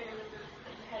compared it with the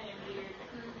Italian leaders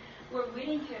who were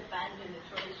willing to abandon the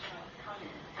traditional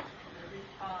communist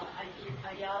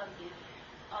ideologies.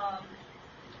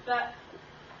 But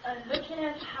looking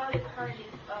at how the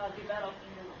parties developed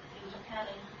in Japan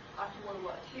after World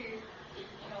War II,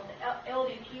 the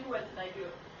LDP was like a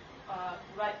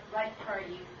right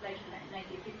party, like in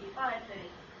 1955, when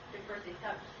it the first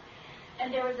established.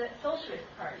 And there was a socialist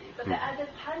party, but at the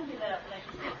time developed like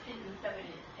 60s and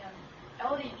 70s, and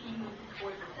LDP moved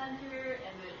towards the center,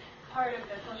 and the part of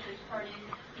the Socialist Party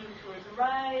moved towards the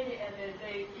right, and then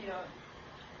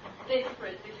they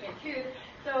split between two.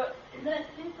 So it's not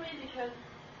simply because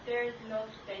there is no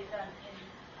space in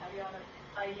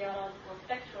ideological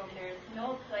spectrum, there is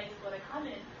no place for the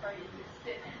Communist Party to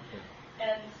sit.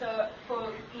 And so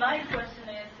for my question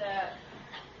is that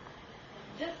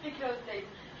just because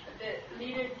the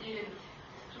leader didn't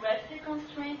stress the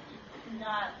constraints, it's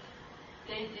not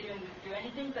they didn't do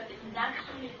anything, but the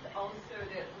inaction is also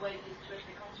the way to stretch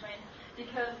the constraints.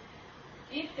 Because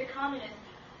if the communists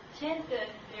change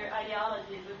their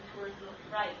ideology towards the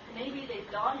right, maybe they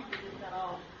don't do this at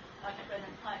all at the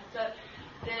present time. So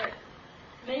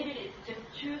maybe it's just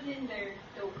choosing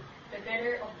the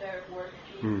better of their work.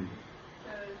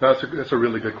 That's a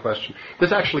really good question.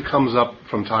 This actually comes up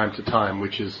from time to time,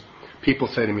 which is people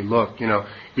say to me, look,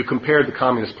 you compared the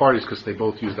communist parties because they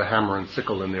both use the hammer and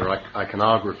sickle in their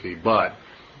iconography, but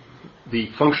the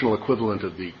functional equivalent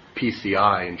of the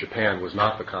PCI in Japan was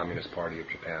not the Communist Party of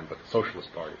Japan, but the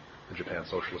Socialist Party, the Japan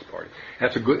Socialist Party.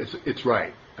 That's it's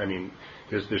right. I mean,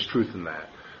 there's truth in that.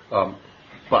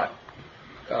 But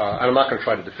I'm not going to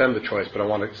try to defend the choice, but I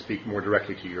want to speak more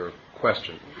directly to your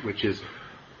question, which is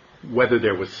whether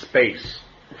there was space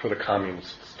for the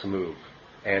communists to move.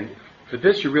 And for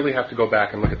this, you really have to go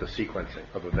back and look at the sequencing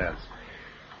of events.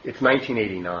 It's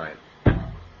 1989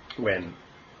 when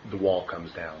the wall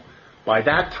comes down. By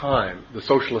that time, the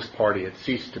Socialist Party had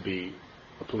ceased to be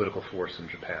a political force in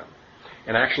Japan.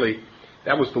 And actually,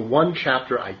 that was the one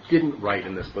chapter I didn't write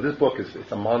in this book. This book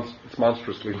it's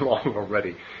monstrously long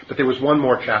already. But there was one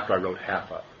more chapter I wrote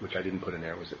half of, which I didn't put in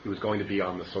there. It was going to be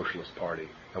on the Socialist Party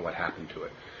and what happened to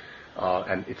it,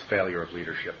 and its failure of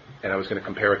leadership. And I was going to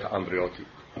compare it to Andreotti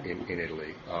in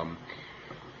Italy.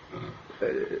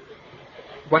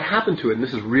 What happened to it, and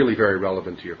this is really very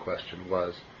relevant to your question,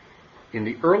 was in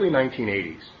the early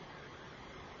 1980s,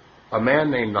 a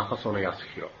man named Nakasone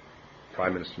Yasuhiro,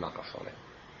 Prime Minister Nakasone,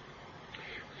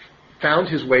 found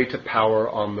his way to power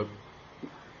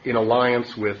in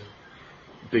alliance with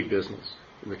big business.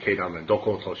 The Keidanren,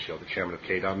 Doko Toshio, the chairman of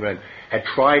Keidanren, had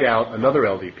tried out another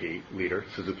LDP leader,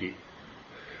 Suzuki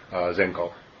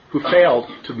Zenko, who failed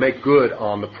to make good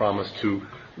on the promise to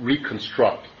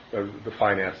reconstruct the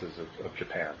finances of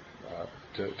Japan.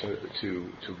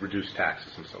 to reduce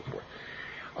taxes and so forth.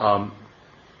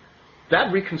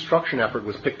 That reconstruction effort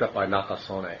was picked up by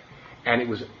Nakasone, and it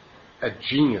was a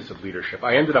genius of leadership.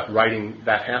 I ended up writing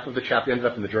that half of the chapter, ended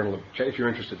up in the Journal of, if you're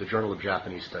interested, the Journal of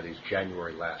Japanese Studies,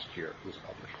 January last year it was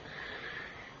published.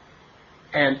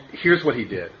 And here's what he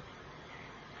did.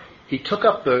 He took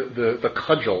up the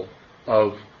cudgel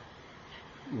of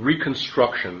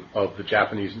reconstruction of the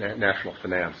Japanese national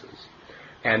finances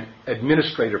and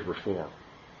administrative reform.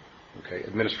 Okay,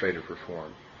 administrative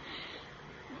reform.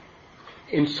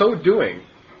 In so doing,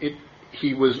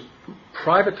 he was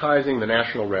privatizing the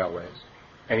national railways,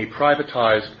 and he wanted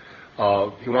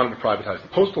to privatize the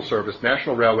Postal Service,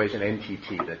 National Railways, and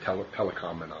NTT, the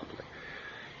telecom monopoly.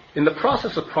 In the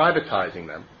process of privatizing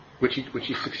them, which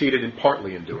he succeeded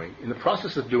partly in doing, in the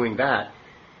process of doing that,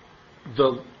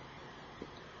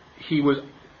 he was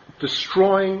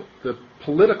destroying the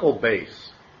political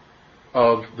base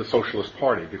of the Socialist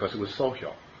Party because it was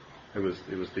Sohyo. It was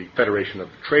the Federation of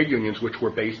Trade Unions, which were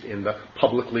based in the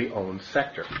publicly owned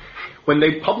sector. When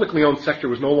the publicly owned sector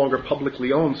was no longer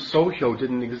publicly owned, Sohyo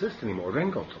didn't exist anymore.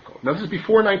 Rengo took over. Now, this is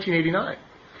before 1989.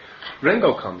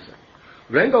 Rengo comes in.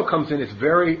 Rengo comes in, it's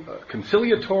very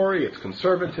conciliatory, it's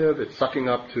conservative, it's sucking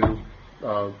up to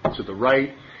the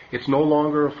right. It's no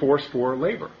longer a force for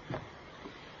labor.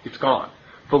 It's gone.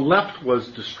 The left was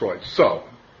destroyed. So,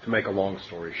 to make a long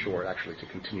story short, actually to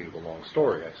continue the long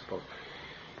story, I suppose,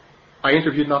 I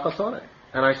interviewed Nakasone,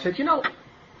 and I said,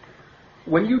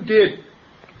 when you did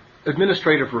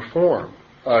administrative reform,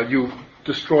 you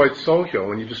destroyed Sohyo.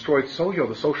 When you destroyed Sohyo,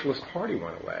 the Socialist Party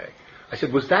went away. I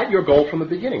said, was that your goal from the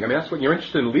beginning? I mean, that's what you're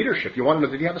interested in leadership. You want to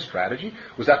know, did you have a strategy?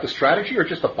 Was that the strategy or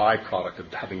just a byproduct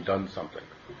of having done something?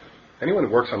 Anyone who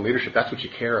works on leadership, that's what you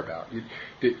care about.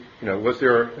 Was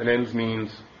there an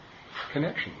ends-means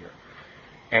connection here?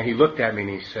 And he looked at me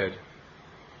and he said,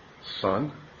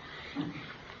 son,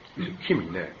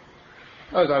 Kimi-ne.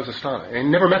 I was astonished. I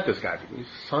never met this guy. He said,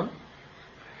 son?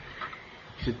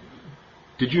 He said,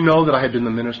 did you know that I had been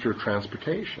the Minister of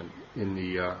Transportation in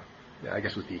the, I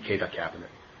guess it was the Ikeda cabinet?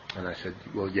 And I said,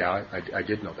 well, yeah, I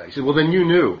did know that. He said, well, then you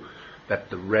knew that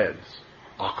the Reds,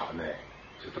 Akane,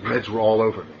 he said, the Reds were all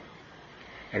over me.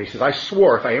 And he said, I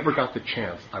swore if I ever got the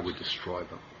chance, I would destroy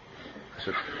them. I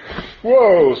said,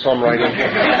 whoa, so I'm writing.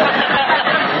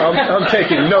 I'm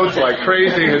taking notes like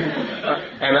crazy.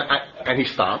 And he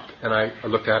stopped, and I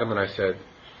looked at him and I said,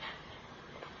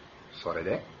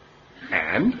 Sorede?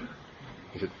 And?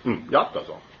 He said,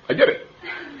 yattazo. I did it.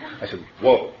 I said,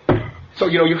 whoa. So,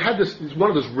 you had this, it's one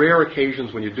of those rare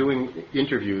occasions when you're doing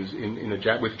interviews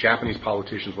with Japanese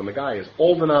politicians when the guy is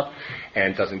old enough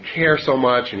and doesn't care so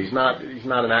much and he's not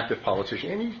an active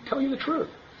politician, and he's telling you the truth.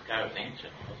 This guy was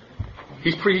ancient, wasn't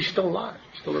he? He's still alive.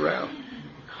 He's still around.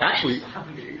 Actually,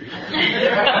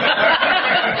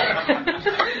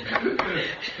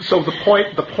 so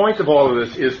the point of all of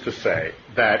this is to say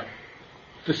that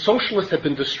the socialists had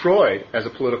been destroyed as a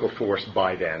political force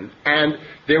by then, and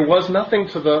there was nothing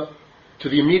to the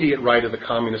immediate right of the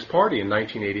Communist Party in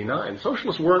 1989.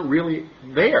 Socialists weren't really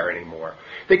there anymore.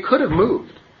 They could have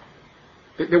moved.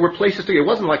 There were places to go. It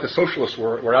wasn't like the socialists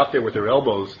were out there with their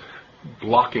elbows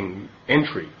blocking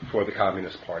entry for the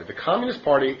Communist Party. The Communist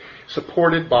Party,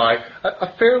 supported by a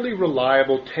fairly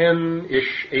reliable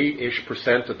 10-ish,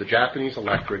 8-ish% of the Japanese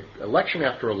electorate, election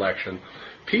after election,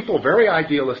 people, very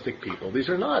idealistic people. These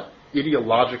are not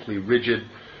ideologically rigid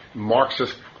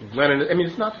Marxist, Lenin. I mean,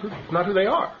 it's not who they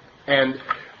are. And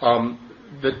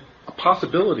the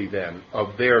possibility then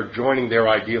of their joining their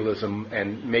idealism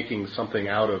and making something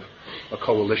out of a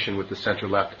coalition with the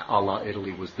center-left a la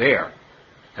Italy was there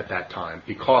at that time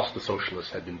because the socialists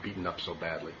had been beaten up so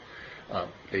badly.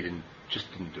 They didn't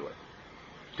do it.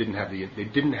 They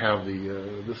didn't have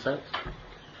the sense,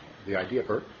 the idea.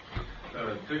 Bert?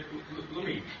 Let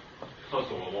me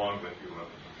puzzle along with you and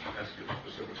ask you a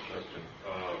specific question.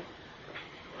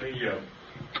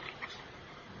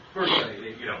 First,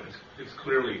 it's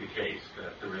clearly the case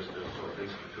that there is this sort of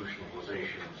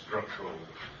institutionalization, structural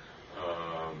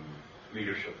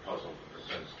leadership puzzle in the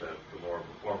sense that the more of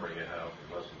a former you have,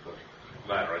 the less of the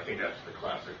latter. I think that's the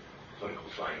classic political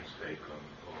science take on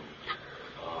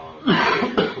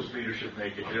does leadership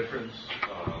make a difference?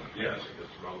 Yes, I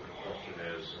guess the relevant question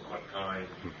is what kind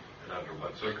and under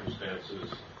what circumstances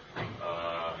and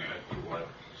through what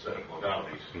set of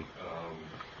modalities.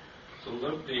 So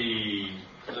let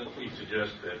me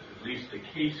suggest that at least the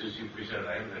cases you presented,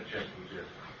 I haven't had a chance to read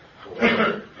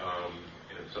it,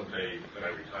 and someday when I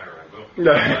retire I will.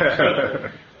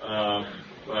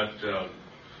 But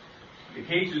the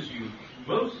cases you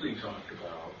mostly talked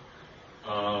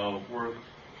about were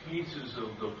cases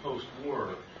of the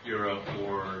post-war era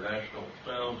for national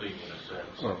founding, in a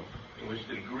sense, Oh. in which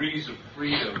the degrees of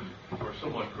freedom were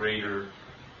somewhat greater,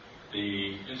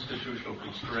 the institutional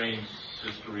constraints,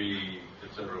 history,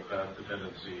 etc., path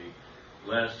dependency,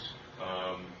 less,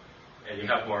 and you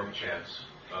have more of a chance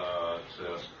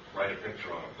to write a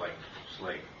picture on a blank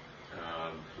slate.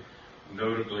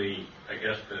 Notably, I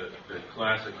guess the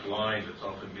classic line that's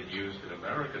often been used in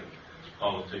American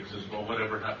politics is, well,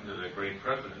 whatever happened to the great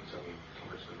presidents? I mean,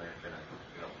 which there may have been a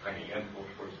tiny handful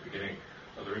towards the beginning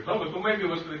of the Republic. Well, maybe it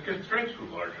was the constraints grew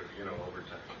larger, over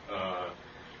time.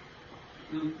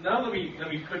 Now let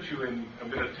me put you in. I'm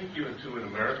going to take you into an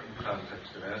American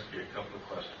context and ask you a couple of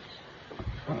questions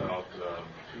about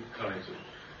two kinds of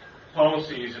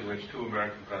policies in which two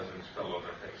American presidents fell on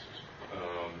their faces.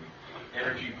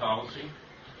 Energy policy,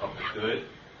 public good,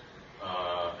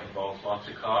 involves lots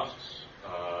of costs,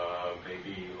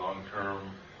 maybe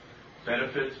long-term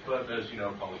benefits, but as you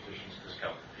know, politicians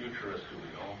discount the future, as do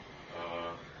we all.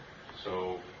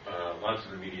 So lots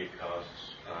of immediate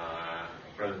costs.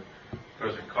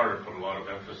 President Carter put a lot of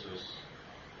emphasis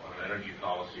on energy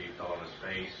policy, fell on his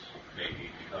face,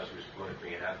 maybe because he was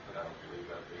politically inept, but I don't believe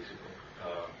that, basically.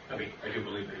 I do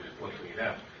believe that he was politically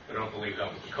inept, but I don't believe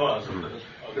that was the cause of the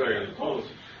various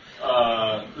policy.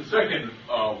 The second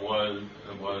was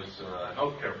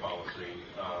healthcare policy,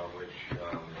 which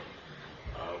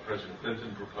President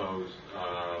Clinton proposed,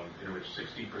 in which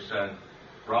 60%,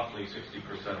 roughly 60%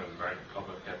 of the American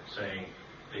public kept saying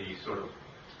they sort of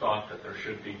thought that there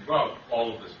should be, throughout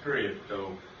all of this period,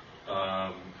 though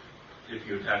if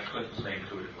you attach Clinton's name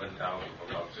to it, it went down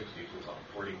from about 60 to about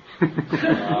 40.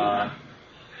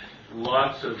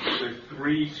 Lots of, with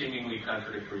three seemingly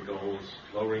contradictory goals: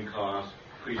 lowering costs,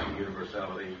 increasing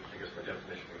universality, I guess by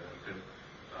definition of that too,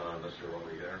 unless you're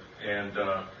already there, and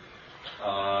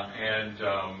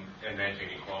managing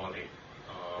equality.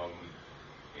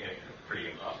 Pretty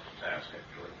impossible task,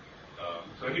 actually.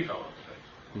 So he fell off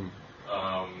the face.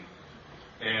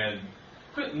 And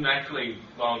Clinton actually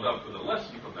wound up with a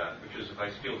lesson from that, which is if I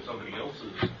steal somebody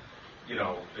else's,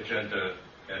 agenda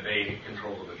and they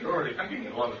control the majority, I can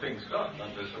get a lot of things done.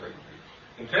 Not necessarily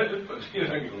intended, but I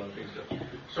can get a lot of things done.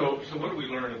 So what do we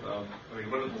learn about?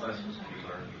 What are the lessons we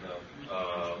learned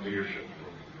about leadership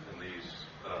in these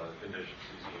conditions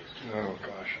these days? Oh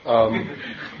gosh.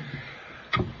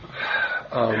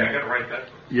 I got to write that.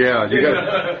 Yeah,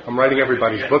 I'm writing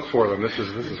everybody's book for them. This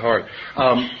is hard.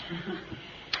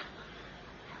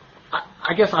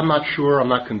 I guess I'm not sure. I'm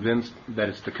not convinced that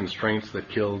it's the constraints that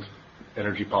killed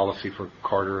energy policy for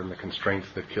Carter and the constraints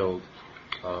that killed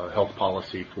health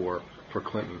policy for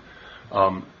Clinton.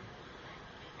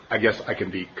 I guess I can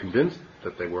be convinced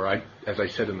that they were. As I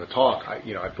said in the talk,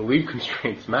 I believe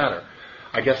constraints matter.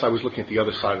 I guess I was looking at the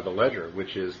other side of the ledger,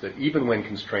 which is that even when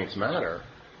constraints matter,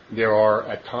 there are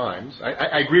at times.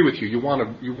 I agree with you. You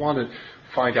want to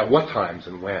find out what times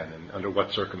and when and under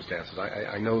what circumstances.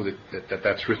 I know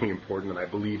that's really important, and I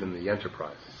believe in the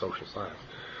enterprise, social science.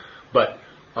 But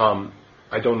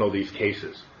I don't know these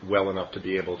cases well enough to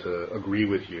be able to agree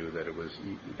with you that it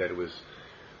was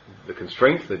the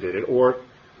constraints that did it, or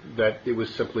that it was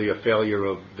simply a failure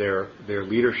of their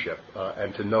leadership.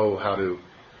 And to know how to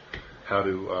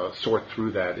sort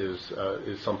through that is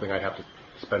something I'd have to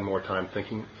spend more time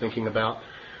thinking about.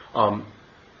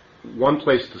 One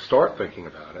place to start thinking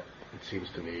about it seems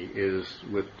to me, is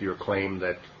with your claim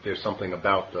that there's something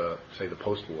about the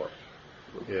post-war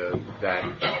that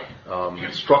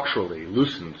structurally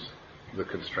loosens the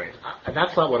constraints.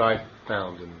 That's not what I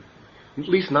found, at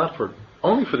least not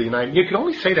only for the United. You can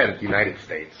only say that at the United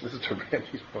States. This is to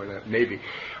Randy's point. Maybe,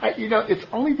 it's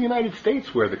only the United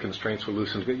States where the constraints were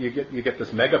loosened. You get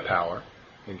this mega power.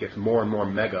 It gets more and more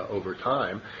mega over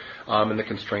time, and the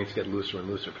constraints get looser and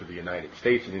looser for the United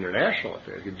States in international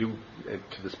affairs. It can do,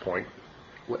 to this point,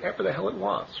 whatever the hell it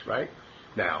wants, right?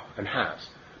 Now, and has.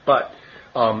 But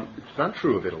it's not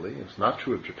true of Italy. It's not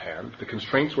true of Japan. The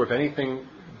constraints were, if anything,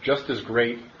 just as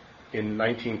great in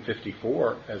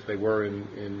 1954 as they were in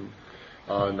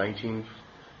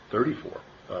 1934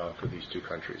 for these two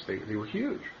countries. They were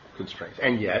huge constraints.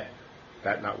 And yet,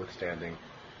 that notwithstanding,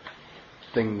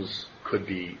 things could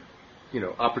be,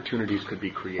 opportunities could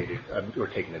be created or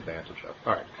taken advantage of.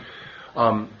 All right.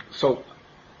 So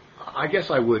I guess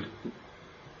I would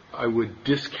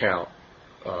discount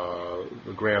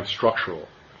the grand structural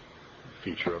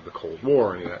feature of the Cold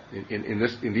War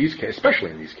in these cases,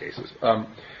 especially in these cases.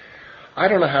 I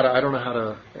don't know how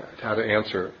to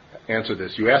answer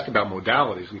this. You asked about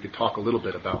modalities. We could talk a little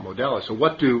bit about modalities. So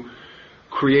what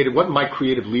might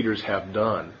creative leaders have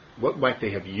done? What might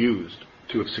they have used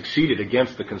to have succeeded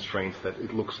against the constraints that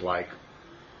it looks like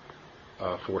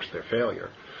forced their failure?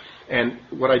 And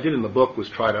what I did in the book was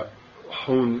try to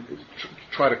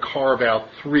carve out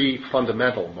 3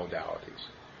 fundamental modalities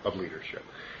of leadership.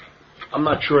 I'm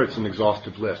not sure it's an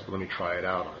exhaustive list, but let me try it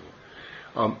out on you.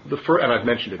 And I've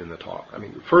mentioned it in the talk. I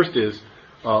mean, the first is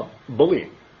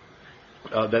bullying.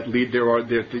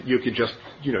 You could just,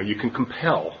 you can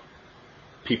compel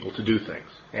people to do things,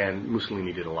 and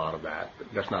Mussolini did a lot of that.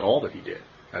 That's not all that he did,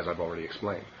 as I've already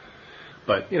explained.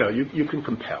 But you can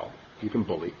compel, you can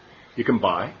bully, you can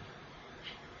buy.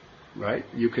 Right?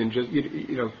 You can just,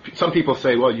 some people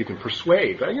say, well, you can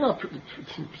persuade. But,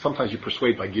 sometimes you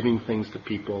persuade by giving things to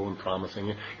people and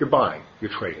promising. You're buying.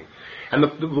 You're trading. And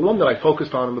the one that I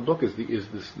focused on in the book is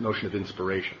this notion of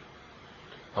inspiration.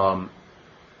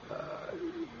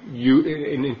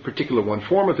 In particular, one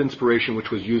form of inspiration,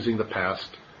 which was using the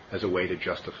past as a way to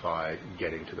justify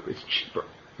getting to it's cheaper.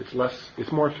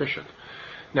 It's more efficient.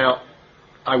 Now,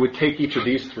 I would take each of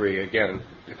these 3, again,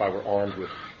 if I were armed with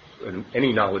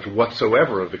any knowledge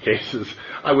whatsoever of the cases,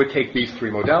 I would take these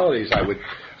 3 modalities. I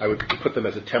would put them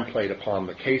as a template upon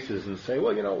the cases and say,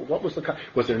 well, what was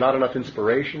was there not enough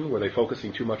inspiration? Were they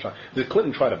focusing too much on? Did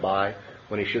Clinton try to buy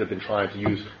when he should have been trying to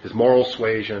use his moral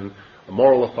suasion, a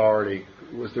moral authority?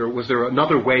 Was there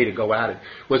another way to go at it?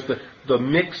 Was the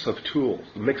mix of tools,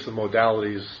 the mix of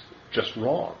modalities, just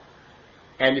wrong?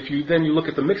 And if you look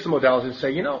at the mix of modalities and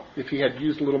say, if he had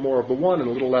used a little more of the one and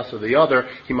a little less of the other,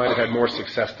 he might have had more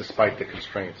success despite the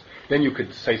constraints. Then you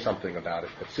could say something about it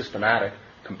that's systematic,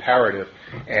 comparative,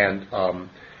 and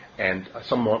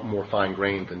somewhat more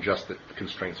fine-grained than just that the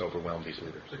constraints overwhelm these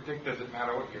leaders. So, Dick, does it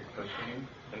matter what you're pushing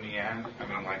in the end? I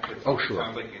mean, it sure.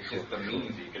 sounds like it's just the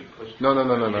means you can push. No,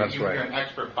 that's right. You're an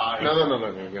expert buyer. No,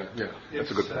 yeah. That's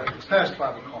a good point. It's past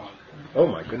 5 o'clock. Oh,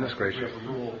 my goodness We gracious. have a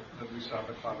rule that we stop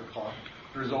at 5 o'clock.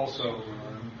 There's also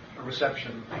a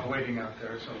reception awaiting out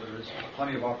there, so there is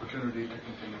plenty of opportunity to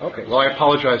continue. Okay, well, I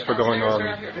apologize for going on.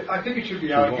 I think it should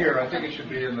be out here. I think it should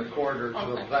be in the corridor to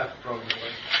the left, probably.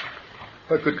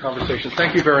 But good conversation.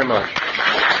 Thank you very much.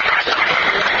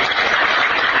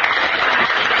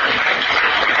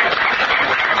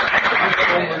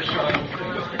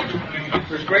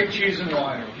 There's great cheese and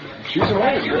wine. Cheese and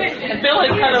wine. And Bill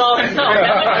had cut it all himself.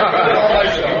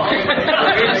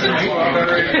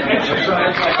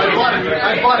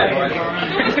 I bought it.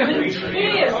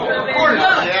 Of course.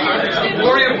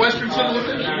 Glory of Western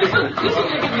civilization.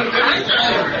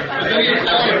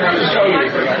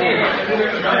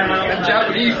 And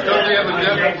Japanese, don't they have a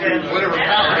different, whatever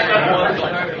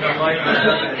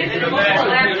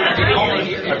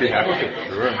I'd be happy to.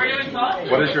 Sure.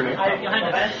 What is your name? How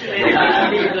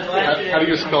do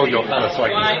you spell Johanna so I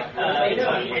can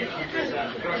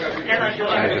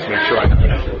just make sure I have it?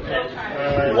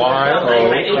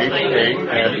 Y-O-H-A-N.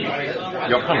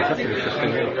 Johanna, that's an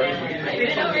interesting name.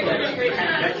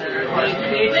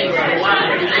 Why?